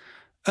conference.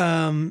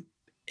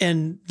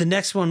 And the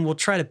next one we'll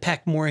try to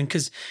pack more in,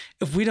 because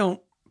if we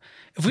don't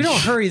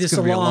hurry this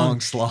along,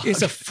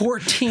 it's a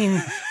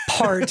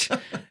 14-part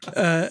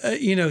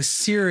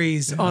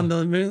series on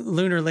the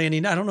lunar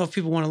landing. I don't know if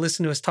people want to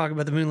listen to us talk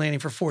about the moon landing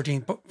for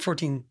 14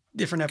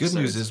 different episodes. Good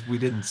news is we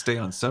didn't stay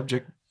on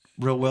subject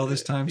real well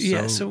this time.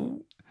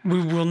 So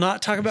we will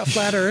not talk about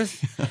flat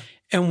Earth,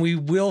 and we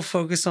will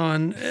focus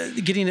on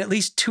getting at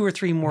least 2 or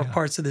 3 more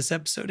parts of this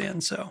episode in.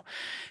 So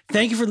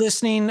thank you for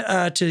listening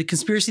to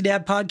Conspiracy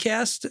Dad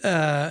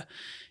Podcast.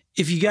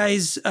 If you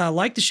guys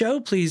like the show,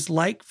 please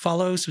like,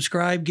 follow,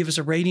 subscribe, give us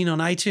a rating on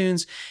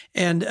iTunes.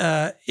 And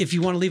if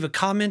you want to leave a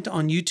comment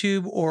on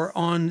YouTube or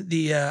on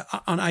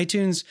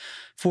iTunes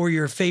for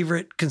your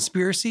favorite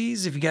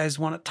conspiracies, if you guys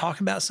want to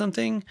talk about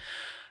something,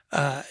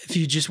 if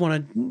you just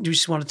want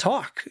to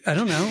talk, I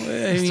don't know.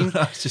 I mean,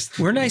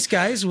 we're nice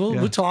guys.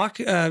 We'll talk.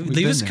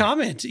 Leave us a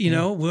comment. You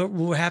know,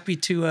 we're happy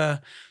to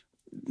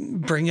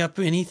bring up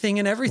anything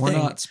and everything. We're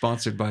not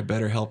sponsored by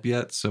BetterHelp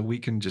yet, so we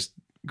can just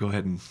go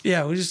ahead and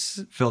we'll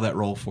just fill that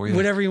role for you.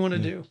 Whatever you want to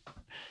do.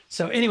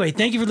 So anyway,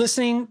 thank you for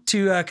listening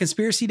to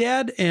Conspiracy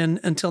Dad. And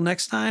until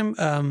next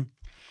time,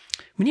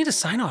 we need a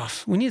sign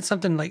off. We need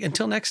something like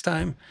until next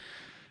time.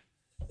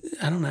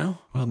 I don't know.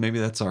 Well, maybe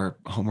that's our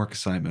homework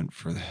assignment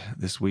for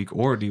this week.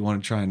 Or do you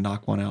want to try and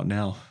knock one out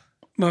now?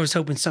 I was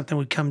hoping something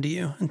would come to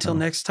you. Until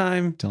next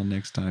time. Until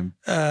next time.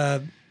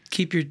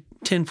 Keep your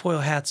tinfoil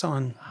hats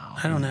on. Oh,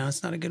 I don't know.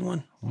 It's not a good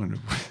one.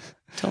 Wonderful.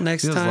 Until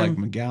next Feels time.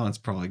 like McGowan's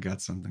probably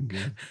got something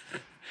good.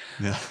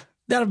 Yeah.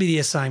 That'll be the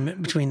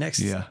assignment between next.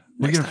 Yeah.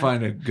 We're going to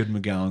find a good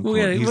McGowan quote.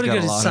 We're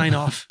going to sign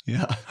off.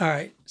 Yeah. All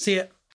right. See ya.